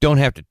you don't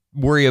have to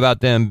worry about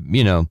them,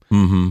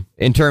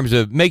 in terms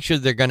of make sure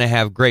they're going to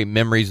have great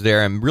memories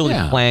there and really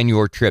plan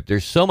your trip.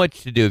 There's so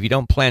much to do. If you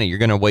don't plan it, you're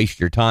going to waste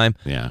your time.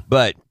 Yeah.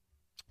 But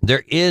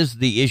there is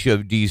the issue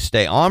of, do you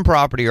stay on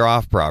property or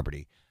off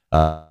property?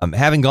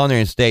 Having gone there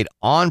and stayed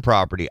on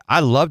property,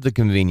 I loved the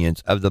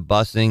convenience of the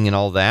busing and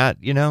all that,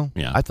 Yeah.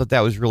 I thought that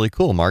was really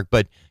cool, Mark.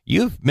 But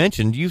you've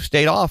mentioned you've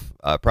stayed off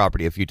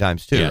property a few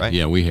times too, right?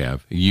 Yeah, we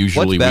have.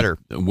 Usually, what's better?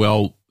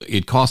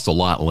 It costs a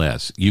lot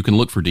less. You can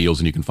look for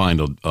deals, and you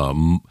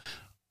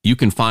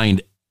can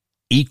find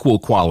equal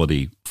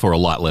quality for a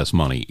lot less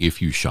money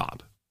if you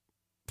shop.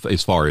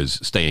 as far as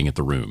staying at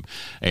the room.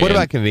 And what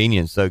about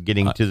convenience, though,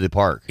 getting to the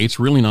park? It's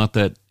really not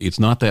that. It's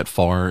not that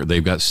far.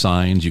 They've got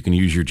signs. You can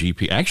use your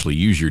Actually,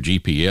 use your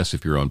GPS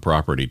if you're on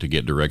property to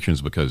get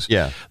directions, because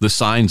the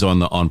signs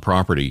on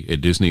property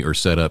at Disney are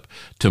set up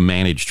to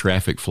manage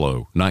traffic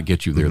flow, not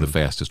get you there the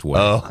fastest way.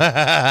 Oh,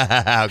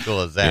 how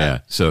cool is that? Yeah.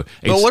 So,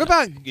 but what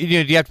about, do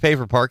you have to pay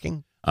for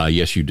parking?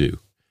 Yes, you do.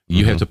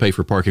 You have to pay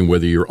for parking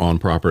whether you're on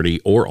property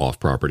or off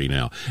property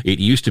now. It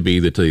used to be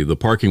that the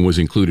parking was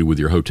included with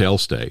your hotel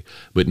stay,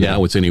 but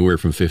now it's anywhere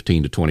from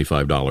 $15 to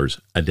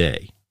 $25 a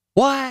day.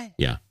 What?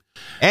 Yeah.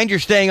 And you're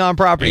staying on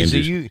property.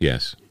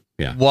 Yes.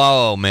 Yeah.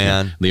 Whoa,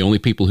 man. Yeah. The only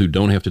people who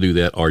don't have to do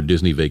that are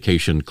Disney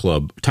Vacation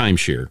Club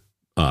timeshare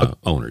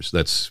owners.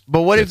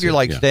 But what if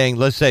you're staying,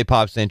 let's say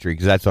Pop Century,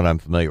 because that's what I'm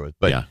familiar with.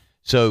 But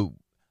so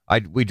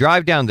we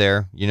drive down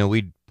there,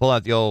 we pull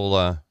out the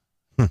old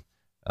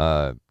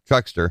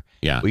truckster.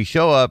 Yeah. We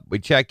show up, we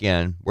check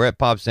in, we're at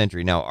Pop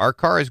Century. Now, our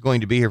car is going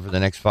to be here for the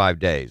next 5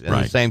 days in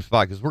the same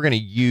spot because we're going to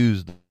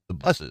use the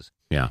buses.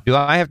 Yeah. Do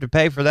I have to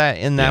pay for that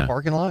in that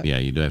parking lot? Yeah,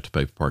 you do have to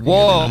pay for parking.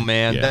 Whoa,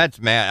 man, that's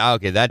mad.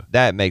 Okay,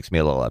 that makes me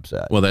a little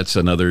upset. Well, that's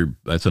another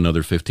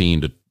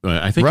 15 to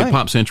I think at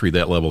Pop Century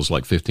that level is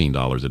like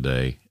 $15 a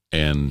day.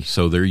 And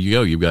so there you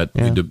go. You've got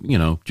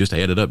just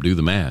add it up, do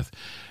the math.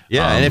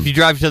 Yeah, and if you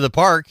drive to the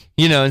park,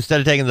 instead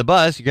of taking the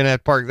bus, you're going to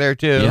have to park there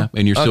too. Yeah,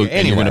 and you're still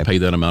and you're going to pay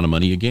that amount of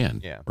money again.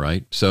 Yeah,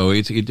 right. So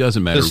it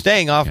doesn't matter. So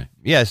staying off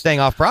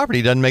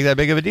property doesn't make that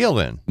big of a deal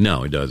then.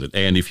 No, it doesn't.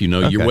 And if you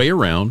know your way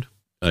around,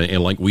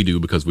 and like we do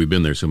because we've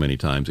been there so many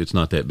times, it's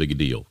not that big a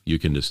deal. You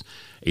can just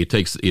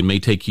it may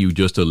take you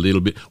just a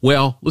little bit.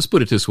 Well, let's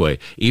put it this way: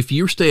 if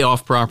you stay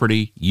off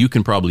property, you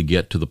can probably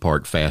get to the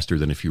park faster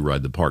than if you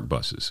ride the park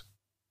buses.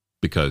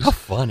 Because how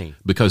funny!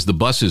 Because the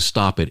buses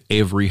stop at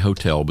every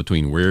hotel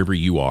between wherever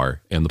you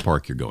are and the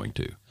park you're going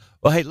to.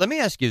 Well, hey, let me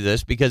ask you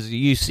this, because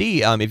you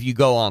see, if you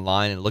go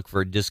online and look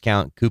for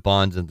discount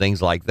coupons and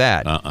things like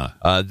that,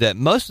 that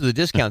most of the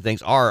discount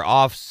things are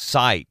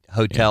off-site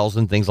hotels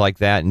and things like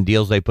that, and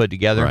deals they put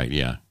together. Right?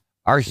 Yeah.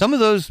 Are some of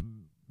those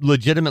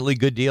legitimately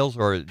good deals,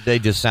 or they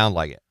just sound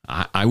like it?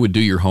 I would do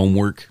your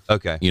homework.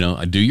 Okay.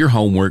 Do your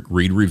homework,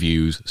 read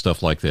reviews,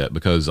 stuff like that,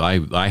 because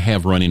I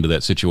have run into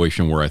that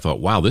situation where I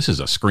thought, wow, this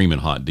is a screaming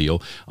hot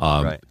deal.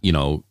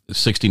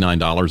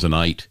 $69 a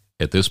night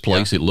at this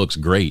place. It looks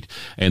great.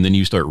 And then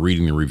you start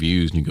reading the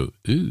reviews and you go,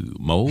 ooh,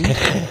 mold.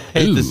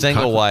 It's a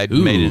single wide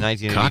made in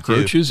 1982.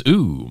 Cockroaches.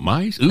 Ooh,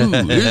 mice. Ooh,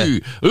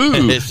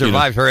 ooh. It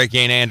survived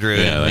Hurricane Andrew.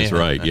 Yeah, that's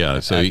right. Yeah.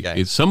 So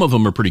some of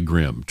them are pretty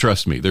grim.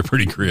 Trust me, they're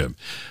pretty grim.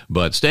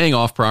 But staying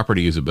off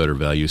property is a better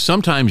value.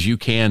 Sometimes you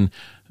can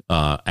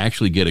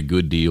actually get a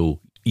good deal.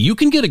 You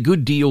can get a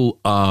good deal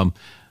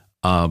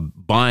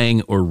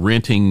buying or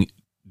renting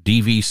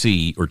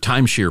DVC or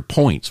timeshare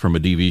points from a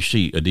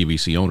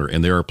DVC owner,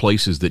 and there are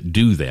places that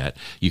do that.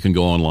 You can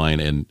go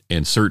online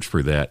and search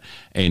for that,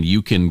 and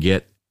you can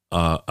get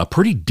a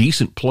pretty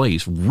decent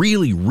place,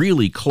 really,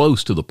 really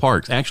close to the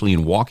parks, actually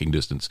in walking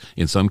distance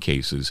in some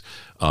cases,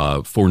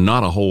 for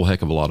not a whole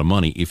heck of a lot of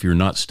money if you're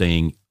not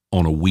staying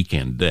on a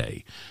weekend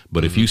day.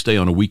 But if you stay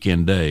on a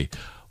weekend day,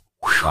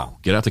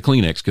 get out the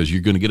Kleenex because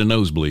you're going to get a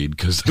nosebleed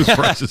because those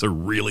prices are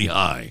really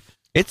high.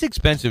 It's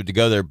expensive to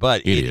go there,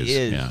 but it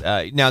is.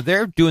 Now,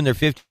 they're doing their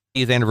 50th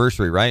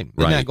anniversary, right?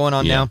 Isn't that going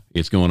on now?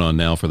 It's going on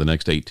now for the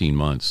next 18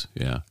 months,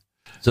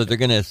 So they're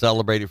going to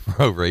celebrate it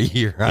for over a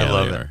year. I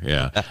love it.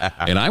 Yeah.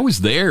 And I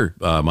was there.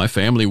 My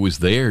family was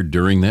there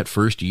during that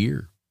first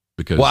year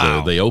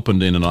because they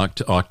opened in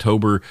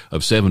October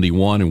of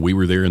 71, and we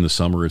were there in the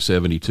summer of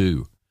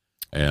 72.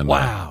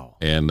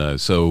 And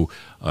so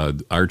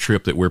our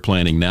trip that we're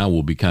planning now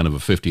will be kind of a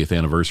 50th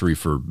anniversary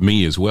for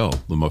me as well,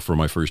 for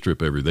my first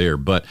trip ever there.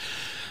 But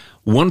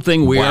one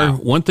thing we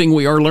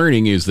are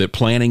learning is that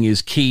planning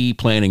is key,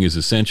 planning is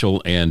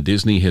essential, and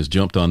Disney has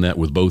jumped on that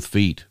with both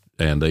feet.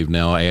 And they've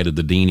now added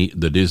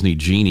the Disney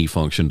Genie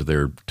function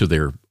to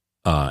their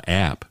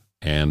app,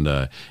 and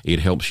it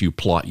helps you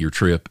plot your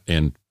trip,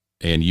 and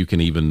you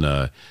can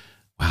even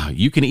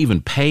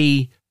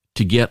pay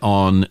to get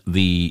on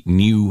the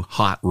new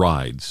hot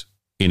rides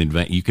in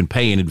advance. You can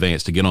pay in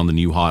advance to get on the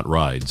new hot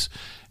rides,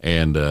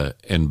 and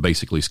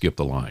basically skip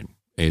the line.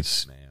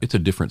 It's a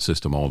different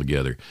system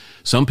altogether.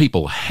 Some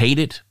people hate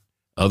it,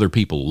 other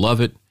people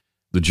love it.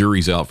 The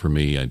jury's out for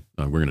me.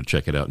 We're going to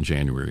check it out in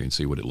January and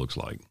see what it looks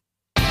like.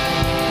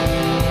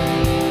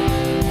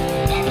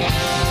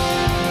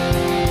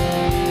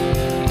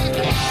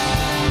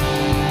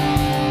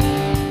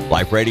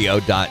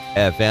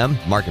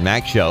 LifeRadio.fm, Mark and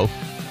Mack Show.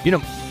 We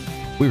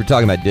were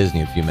talking about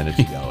Disney a few minutes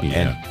ago,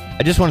 and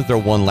I just want to throw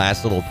one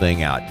last little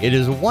thing out. It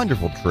is a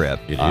wonderful trip.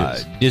 It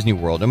is. Disney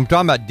World. I'm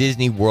talking about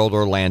Disney World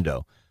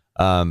Orlando.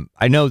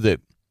 I know that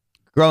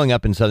growing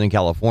up in Southern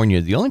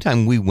California, the only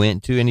time we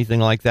went to anything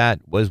like that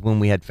was when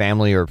we had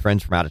family or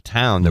friends from out of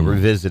town that were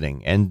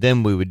visiting, and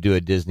then we would do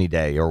a Disney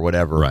day or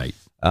whatever. Right.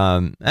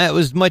 It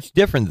was much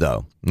different,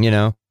 though,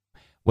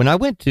 When I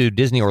went to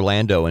Disney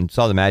Orlando and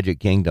saw the Magic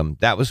Kingdom,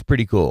 that was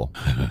pretty cool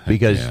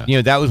because,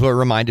 that was what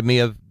reminded me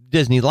of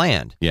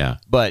Disneyland. Yeah.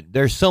 But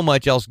there's so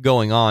much else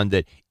going on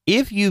that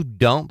if you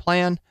don't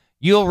plan,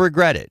 you'll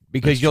regret it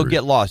because That's you'll true.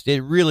 get lost.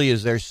 It really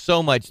is. There's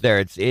so much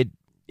there.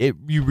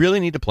 You really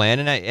need to plan.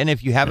 And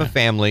if you have a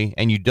family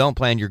and you don't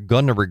plan, you're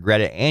going to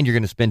regret it and you're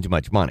going to spend too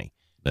much money.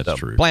 That's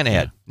true. Plan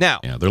ahead. Now,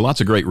 there are lots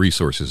of great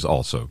resources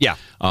also. Yeah.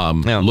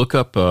 Look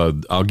up,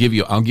 I'll give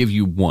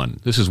you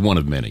one. This is one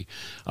of many.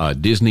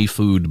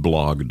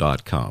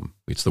 DisneyFoodBlog.com.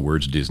 It's the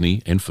words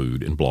Disney and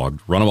food and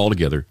blog. Run them all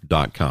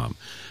together.com.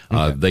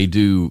 Okay.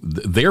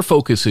 Their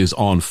focus is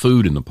on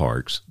food in the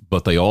parks,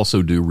 but they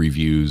also do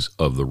reviews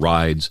of the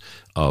rides.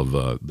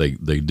 They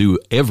do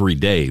every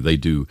day. They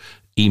do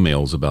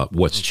emails about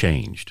what's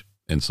changed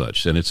and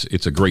such. And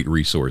it's a great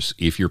resource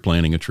if you're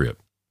planning a trip.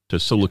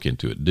 So look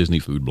into it,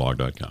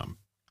 DisneyFoodBlog.com.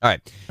 All right.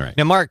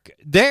 Now, Mark,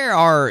 there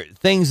are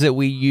things that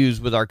we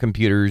use with our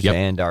computers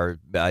and our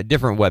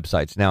different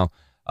websites. Now,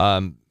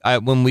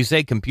 when we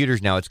say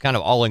computers now, it's kind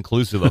of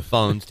all-inclusive of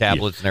phones,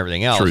 tablets, and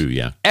everything else. True,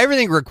 yeah.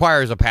 Everything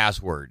requires a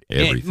password.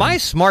 Everything. My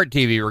smart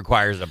TV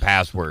requires a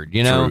password,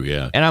 you know? True,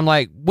 yeah. And I'm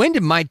like, when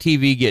did my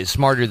TV get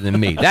smarter than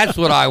me? That's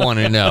what I want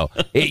to know.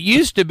 It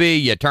used to be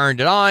you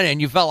turned it on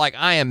and you felt like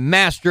I am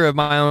master of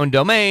my own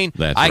domain.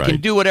 I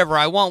can do whatever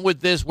I want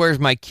with this. Where's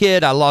my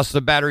kid? I lost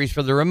the batteries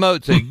for the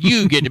remote, so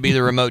you get to be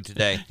the remote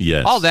today.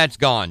 Yes. All that's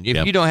gone.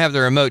 If you don't have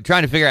the remote,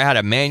 trying to figure out how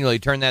to manually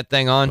turn that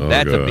thing on,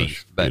 that's a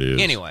beast. But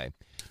anyway,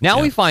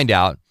 now we find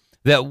out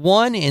that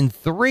 1 in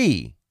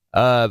 3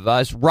 of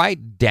us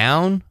write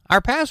down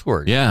our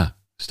password. Yeah.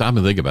 Stop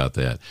and think about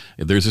that.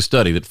 There's a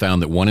study that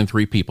found that 1 in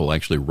 3 people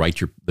actually write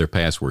their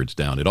passwords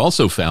down. It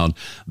also found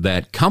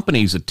that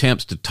companies'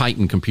 attempts to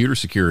tighten computer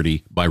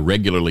security by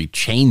regularly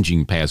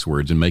changing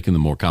passwords and making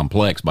them more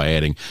complex by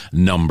adding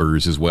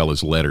numbers as well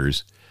as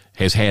letters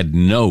has had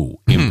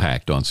no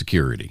impact on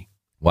security.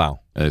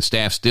 Wow.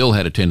 Staff still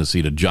had a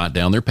tendency to jot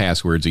down their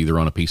passwords either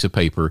on a piece of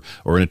paper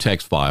or in a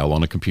text file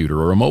on a computer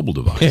or a mobile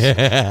device.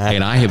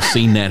 And I have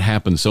seen that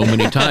happen so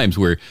many times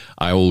where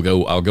I'll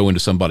go into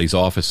somebody's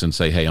office and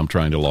say, hey, I'm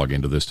trying to log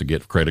into this to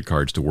get credit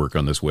cards to work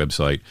on this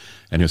website.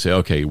 And he'll say,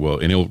 okay, well,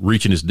 and he'll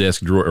reach in his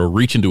desk drawer or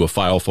reach into a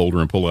file folder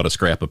and pull out a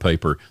scrap of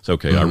paper. It's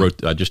okay.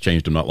 I just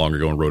changed them not long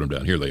ago and wrote them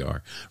down. Here they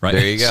are. Right.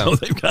 There you go. So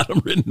they've got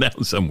them written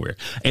down somewhere.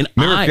 And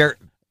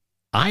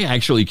I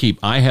actually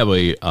I have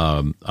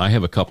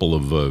a couple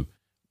of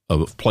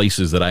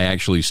places that I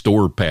actually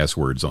store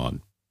passwords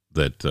on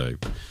that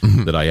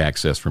that I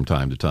access from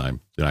time to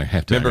time. That I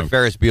have to remember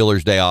Ferris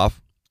Bueller's Day Off.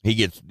 He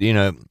gets,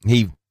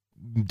 he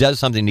does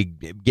something to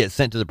get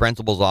sent to the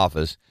principal's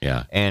office.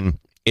 Yeah, and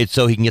it's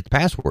so he can get the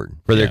password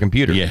for their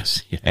computer.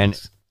 Yes, and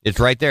it's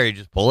right there. You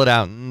just pull it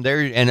out, and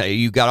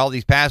you got all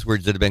these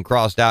passwords that have been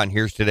crossed out. And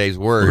here's today's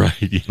word.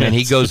 Right, yes. And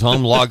he goes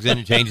home, logs in,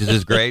 and changes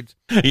his grades.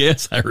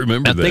 Yes, I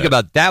remember that. Think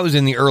about that. Was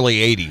in the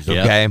early '80s.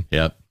 Okay.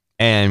 Yep.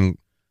 And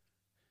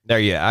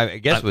there, I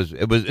guess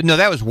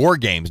that was War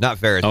Games, not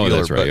Ferris Bueller. Oh,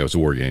 that's right. It was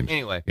War Games.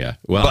 Anyway. Yeah.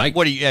 Well,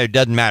 it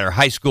doesn't matter.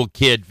 High school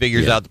kid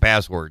figures out the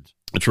passwords.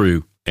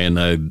 True.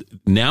 And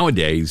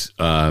nowadays,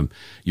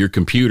 your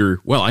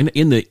computer. Well,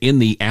 in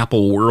the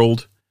Apple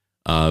world.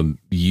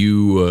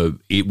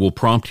 It will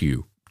prompt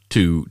you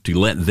to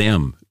let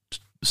them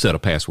set a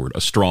password,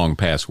 a strong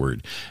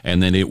password,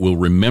 and then it will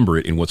remember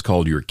it in what's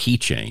called your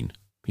keychain.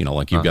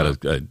 Like you've got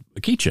a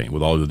keychain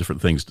with all the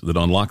different things that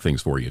unlock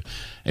things for you.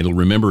 And it'll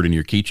remember it in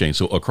your keychain.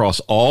 So across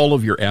all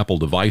of your Apple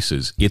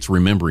devices, it's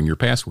remembering your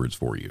passwords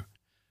for you.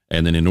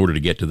 And then in order to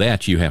get to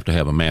that, you have to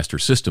have a master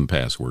system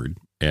password.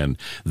 And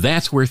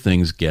that's where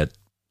things get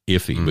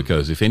iffy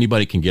because if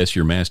anybody can guess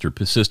your master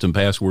system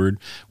password,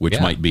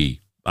 which might be,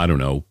 I don't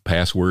know,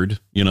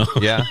 password,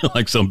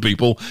 like some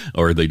people,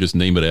 or they just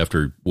name it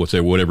after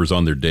whatever's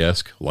on their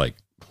desk, like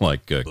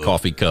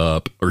coffee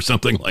cup or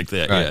something like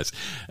that. Right. Yes.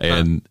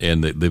 And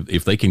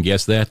if they can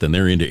guess that, then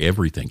they're into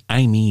everything.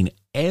 I mean,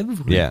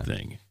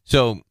 everything. Yeah.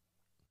 So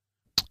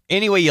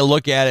any way you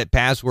look at it,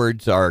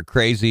 passwords are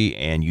crazy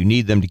and you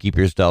need them to keep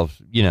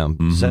yourself,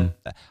 set.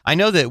 I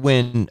know that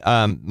when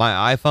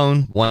my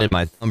iPhone wanted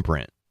my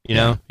thumbprint,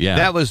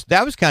 that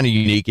was kind of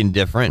unique and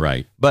different.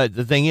 Right. But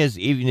the thing is,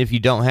 even if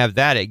you don't have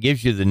that, it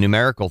gives you the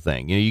numerical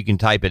thing. You can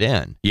type it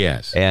in.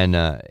 Yes. And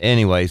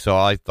anyway, so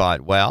I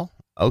thought, well,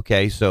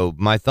 okay, so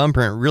my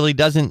thumbprint really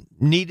doesn't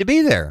need to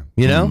be there,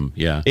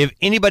 yeah. If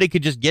anybody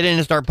could just get in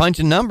and start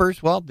punching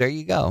numbers, well, there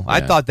you go. Yeah. I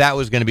thought that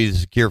was going to be the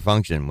secure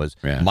function was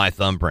my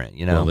thumbprint,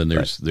 Well, then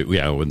there's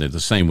the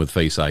same with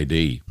Face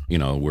ID,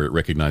 where it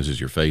recognizes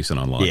your face and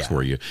unlocks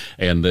for you.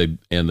 And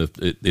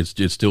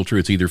it's still true.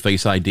 It's either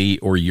Face ID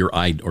or your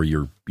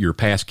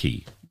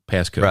passkey.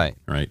 Passcode,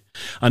 right?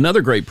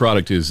 Another great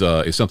product is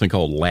something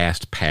called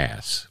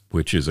LastPass,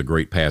 which is a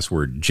great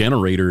password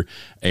generator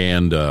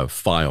and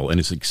file, and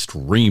it's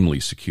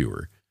extremely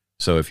secure.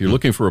 So if you're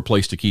looking for a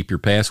place to keep your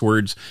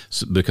passwords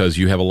because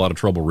you have a lot of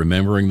trouble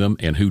remembering them,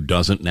 and who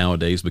doesn't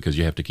nowadays because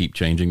you have to keep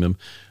changing them,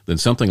 then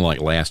something like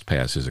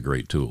LastPass is a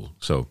great tool.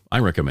 So I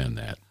recommend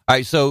that. All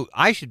right, so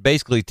I should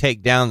basically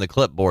take down the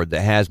clipboard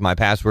that has my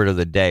password of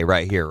the day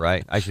right here,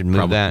 right? I should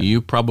move that. You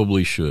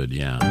probably should,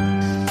 yeah.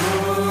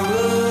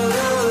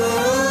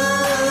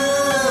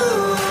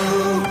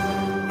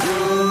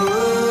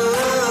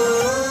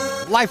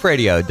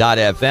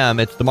 liferadio.fm.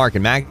 It's the Mark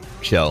and Mack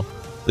show.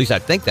 At least I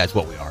think that's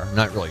what we are. I'm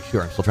not really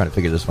sure. I'm still trying to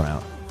figure this one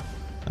out.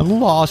 I'm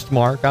lost,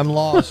 Mark. I'm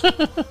lost.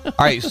 All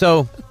right,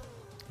 so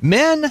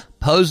men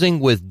posing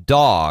with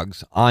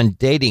dogs on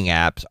dating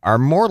apps are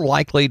more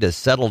likely to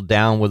settle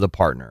down with a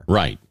partner.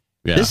 Right.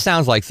 Yeah. This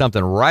sounds like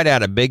something right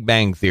out of Big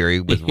Bang Theory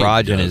with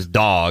Raj and his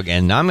dog,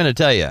 and I'm going to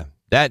tell you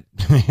that.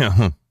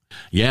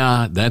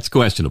 Yeah, that's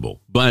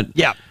questionable. But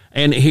yeah,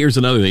 and here's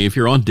another thing: if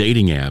you're on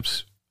dating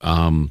apps,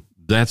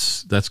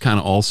 that's kind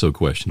of also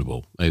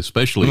questionable.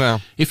 Especially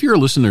if you're a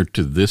listener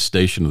to this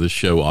station, this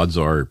show, odds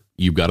are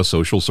you've got a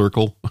social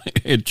circle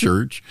at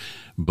church.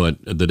 But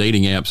the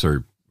dating apps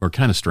are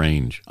kind of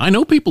strange. I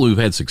know people who've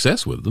had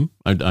success with them.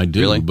 I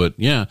do, really? But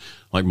yeah,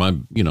 like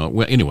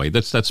well, anyway,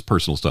 that's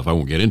personal stuff I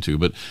won't get into.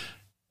 But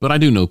I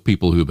do know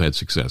people who've had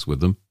success with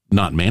them.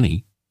 Not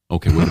many.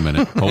 Okay, wait a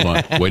minute. Hold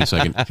on. Wait a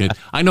second.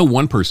 I know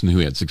one person who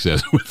had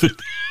success with it.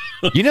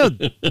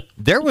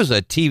 There was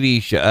a TV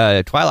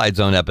show, Twilight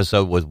Zone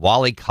episode with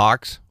Wally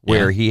Cox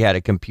where he had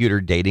a computer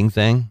dating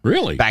thing.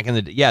 Really? Back in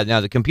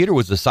now the computer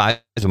was the size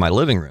of my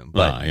living room,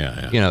 but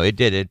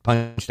it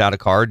punched out a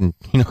card and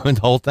the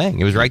whole thing.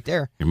 It was right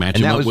there. You match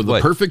him up with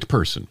the perfect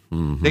person.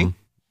 Mm-hmm. See?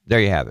 There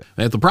you have it.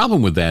 The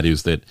problem with that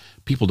is that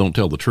people don't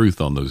tell the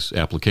truth on those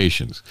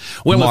applications.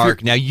 Well,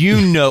 Mark, now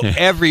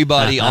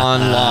everybody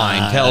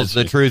online tells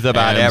the truth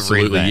about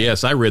everything.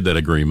 Yes, I read that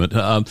agreement.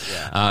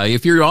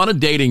 If you're on a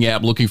dating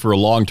app looking for a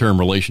long-term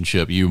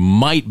relationship, you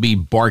might be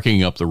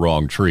barking up the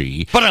wrong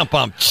tree.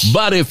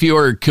 But if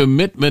you're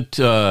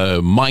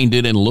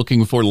commitment-minded and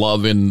looking for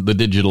love in the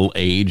digital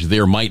age,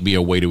 there might be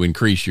a way to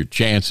increase your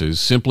chances.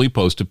 Simply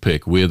post a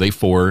pic with a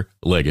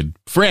four-legged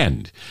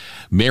friend.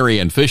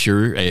 Marianne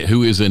Fisher,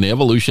 who is an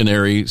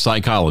evolutionary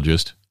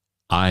psychologist,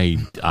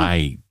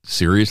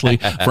 seriously,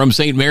 from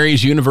St.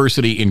 Mary's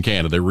University in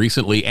Canada,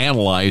 recently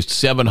analyzed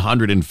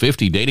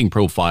 750 dating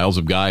profiles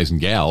of guys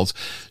and gals.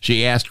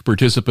 She asked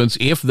participants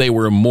if they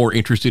were more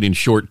interested in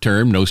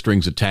short-term,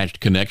 no-strings-attached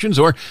connections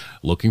or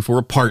looking for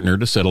a partner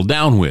to settle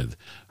down with.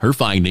 Her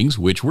findings,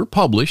 which were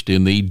published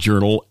in the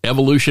journal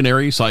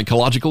Evolutionary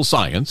Psychological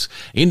Science,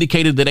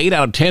 indicated that 8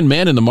 out of 10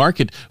 men in the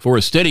market for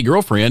a steady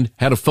girlfriend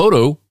had a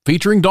photo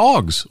featuring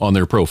dogs on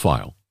their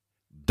profile.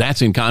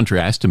 That's in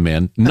contrast to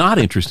men not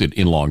interested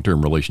in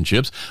long-term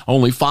relationships.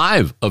 Only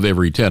 5 of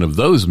every 10 of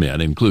those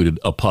men included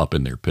a pup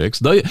in their pics.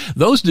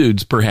 Those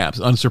dudes, perhaps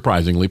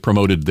unsurprisingly,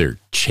 promoted their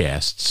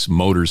chests,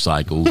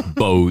 motorcycles,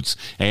 boats,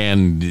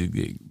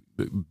 and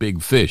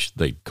big fish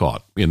they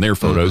caught in their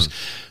photos.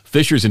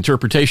 Fisher's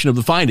interpretation of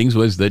the findings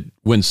was that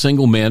when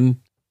single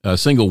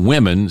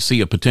women see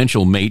a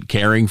potential mate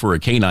caring for a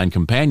canine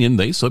companion,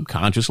 they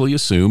subconsciously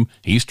assume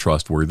he's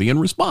trustworthy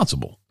and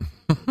responsible.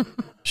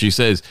 She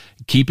says,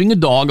 keeping a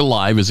dog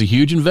alive is a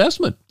huge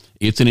investment.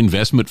 It's an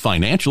investment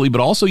financially,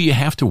 but also you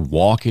have to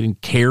walk it and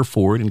care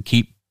for it and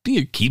keep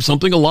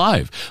something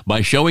alive.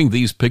 By showing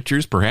these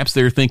pictures, perhaps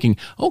they're thinking,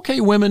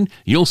 okay, women,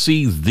 you'll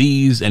see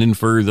these and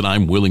infer that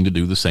I'm willing to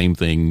do the same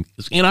thing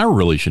in our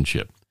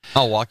relationship.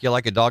 I'll walk you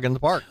like a dog in the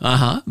park.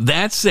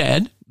 That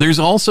said, there's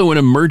also an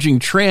emerging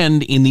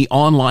trend in the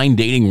online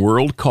dating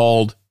world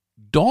called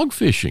dog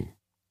fishing,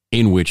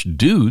 in which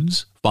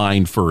dudes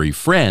find furry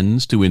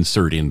friends to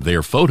insert in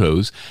their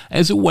photos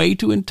as a way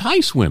to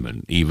entice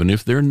women, even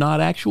if they're not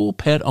actual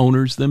pet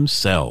owners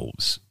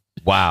themselves.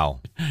 Wow.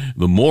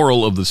 The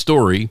moral of the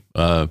story,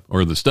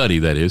 or the study,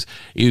 that is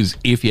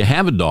if you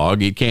have a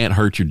dog, it can't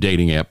hurt your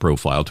dating app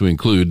profile to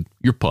include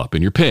your pup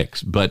in your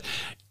pics. But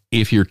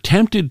if you're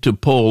tempted to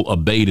pull a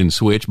bait and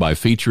switch by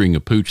featuring a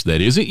pooch that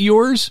isn't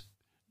yours,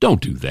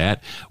 don't do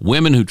that.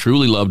 Women who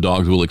truly love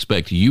dogs will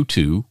expect you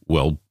to,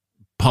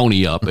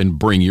 pony up and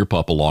bring your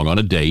pup along on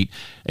a date,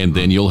 and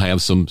then you'll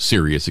have some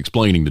serious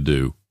explaining to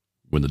do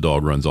when the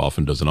dog runs off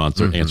and doesn't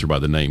answer by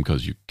the name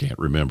because you can't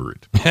remember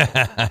it.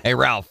 Hey,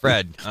 Ralph,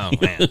 Fred. Oh,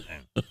 man.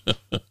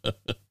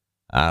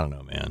 I don't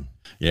know, man.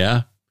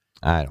 Yeah?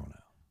 I don't know.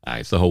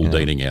 It's the whole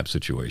dating app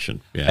situation.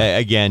 Yeah.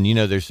 Again,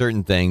 there's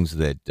certain things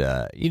that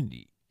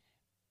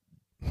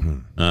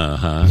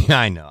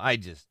I know.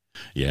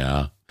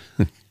 Yeah.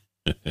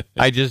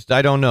 I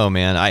don't know,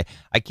 man.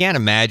 I can't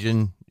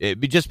imagine it,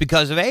 just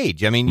because of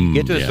age. I mean, you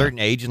get to a certain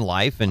age in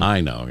life, and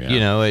I know,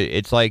 yeah.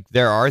 It's like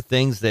there are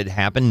things that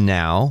happen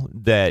now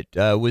that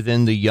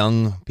within the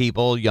young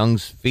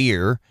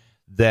sphere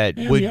that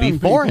would be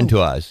foreign to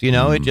us.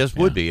 It just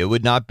would be. It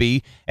would not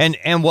be.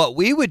 And what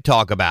we would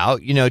talk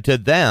about, to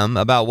them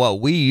about what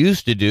we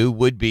used to do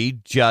would be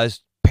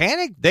just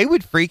panic. They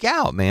would freak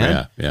out,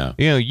 man. Yeah.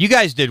 You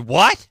guys did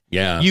what?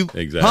 Yeah,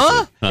 exactly.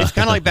 Huh? It's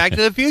kind of like Back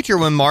to the Future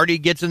when Marty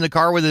gets in the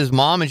car with his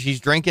mom and she's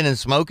drinking and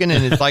smoking,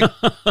 and it's like,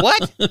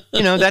 what?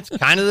 That's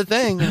kind of the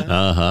thing.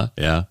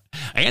 Yeah.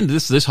 And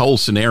this whole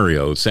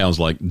scenario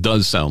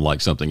does sound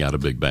like something out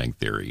of Big Bang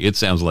Theory. It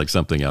sounds like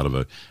something out of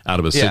a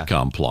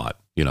sitcom plot.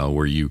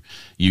 Where you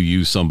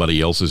use somebody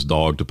else's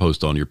dog to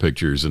post on your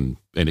pictures, and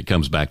it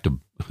comes back to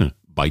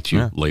bite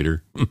you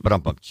later.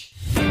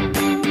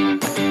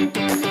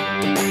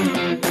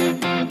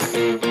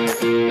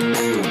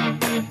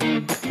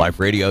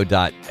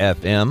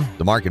 LifeRadio.fm,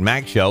 the Mark and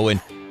Mack Show.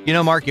 And You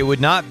know, Mark, it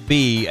would not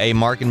be a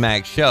Mark and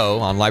Mack show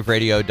on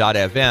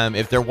liferadio.fm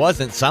if there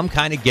wasn't some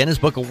kind of Guinness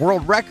Book of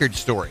World Records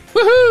story.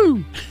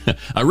 Woohoo!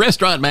 A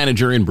restaurant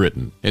manager in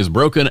Britain has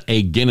broken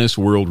a Guinness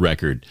World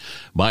Record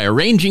by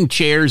arranging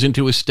chairs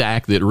into a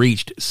stack that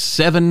reached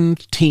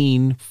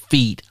 17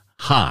 feet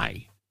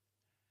high.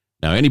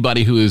 Now,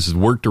 anybody who has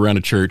worked around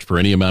a church for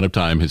any amount of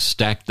time has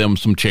stacked them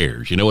some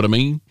chairs. You know what I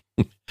mean?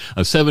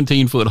 A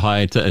 17-foot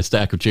high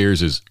stack of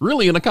chairs is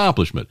really an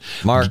accomplishment.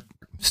 Mark,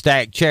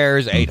 stacked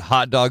chairs, ate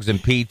hot dogs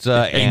and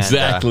pizza. And,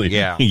 exactly.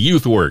 Yeah.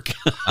 Youth work.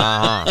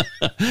 Uh-huh.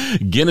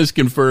 Guinness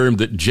confirmed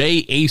that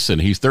Jay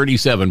Asen, he's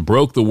 37,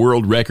 broke the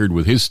world record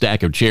with his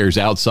stack of chairs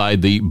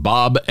outside the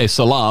Bob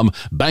Salam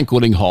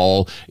banqueting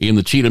hall in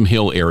the Cheetham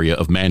Hill area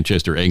of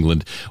Manchester,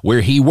 England,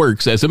 where he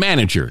works as a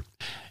manager.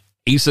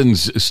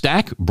 Eason's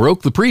stack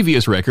broke the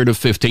previous record of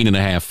 15 and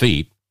a half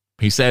feet.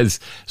 He says,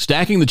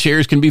 stacking the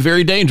chairs can be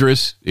very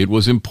dangerous. It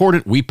was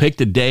important we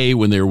picked a day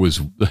when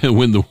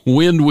the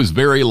wind was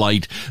very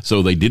light,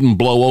 so they didn't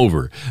blow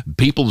over.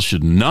 People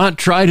should not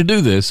try to do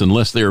this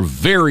unless they're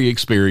very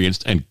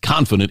experienced and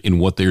confident in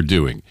what they're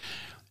doing.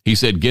 He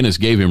said Guinness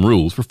gave him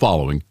rules for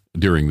following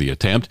during the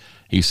attempt.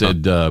 He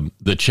said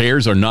the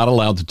chairs are not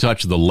allowed to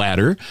touch the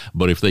ladder,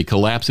 but if they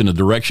collapse in the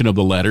direction of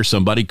the ladder,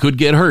 somebody could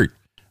get hurt.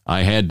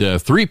 I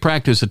had 3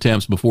 practice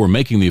attempts before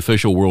making the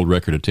official world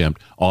record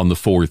attempt on the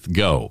 4th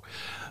go.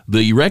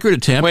 The record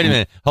attempt... Wait a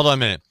minute. Hold on a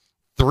minute.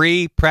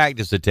 3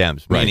 practice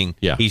attempts, meaning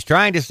he's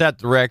trying to set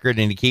the record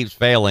and he keeps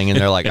failing, and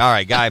they're like, all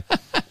right, guy,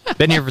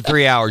 been here for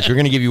 3 hours. We're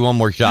going to give you one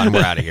more shot and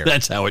we're out of here.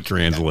 That's how it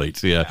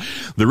translates, yeah.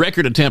 The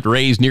record attempt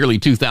raised nearly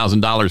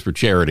 $2,000 for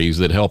charities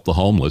that help the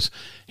homeless.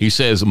 He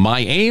says, my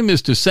aim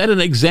is to set an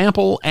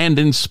example and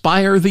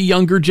inspire the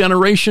younger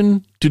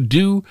generation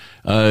to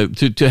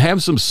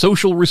have some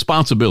social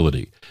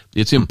responsibility.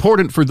 It's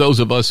important for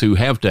those of us who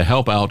have to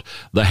help out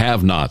the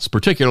have-nots,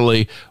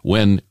 particularly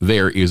when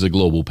there is a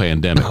global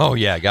pandemic. Oh,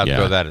 yeah, got to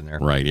throw that in there.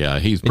 Right, yeah.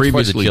 He's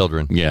previously for the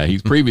children. Yeah,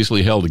 he's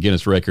previously held a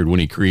Guinness record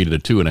when he created a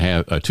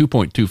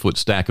 2.2-foot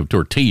stack of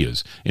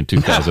tortillas in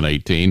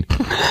 2018.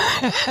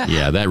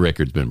 Yeah, that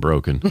record's been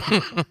broken.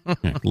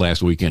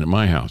 Last weekend at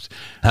my house.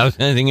 I was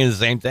thinking the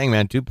same thing,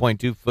 man.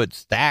 2.2-foot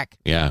stack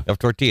of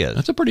tortillas.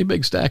 That's a pretty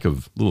big stack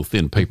of little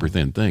thin,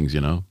 paper-thin things,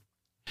 you know.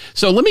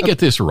 So let me get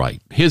this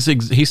right. He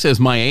says,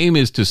 my aim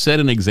is to set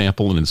an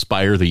example and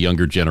inspire the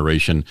younger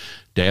generation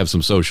to have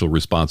some social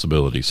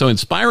responsibility. So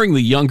inspiring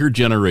the younger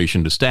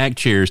generation to stack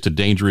chairs to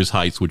dangerous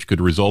heights which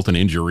could result in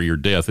injury or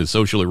death is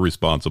socially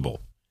responsible.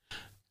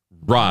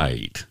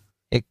 Right.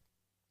 It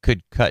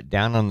could cut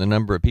down on the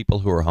number of people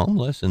who are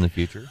homeless in the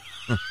future.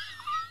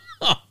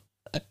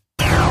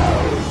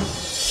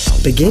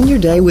 Begin your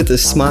day with a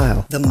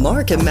smile. The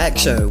Mark and Mack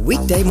Show,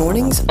 weekday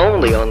mornings,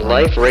 only on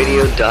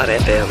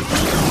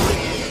liferadio.fm.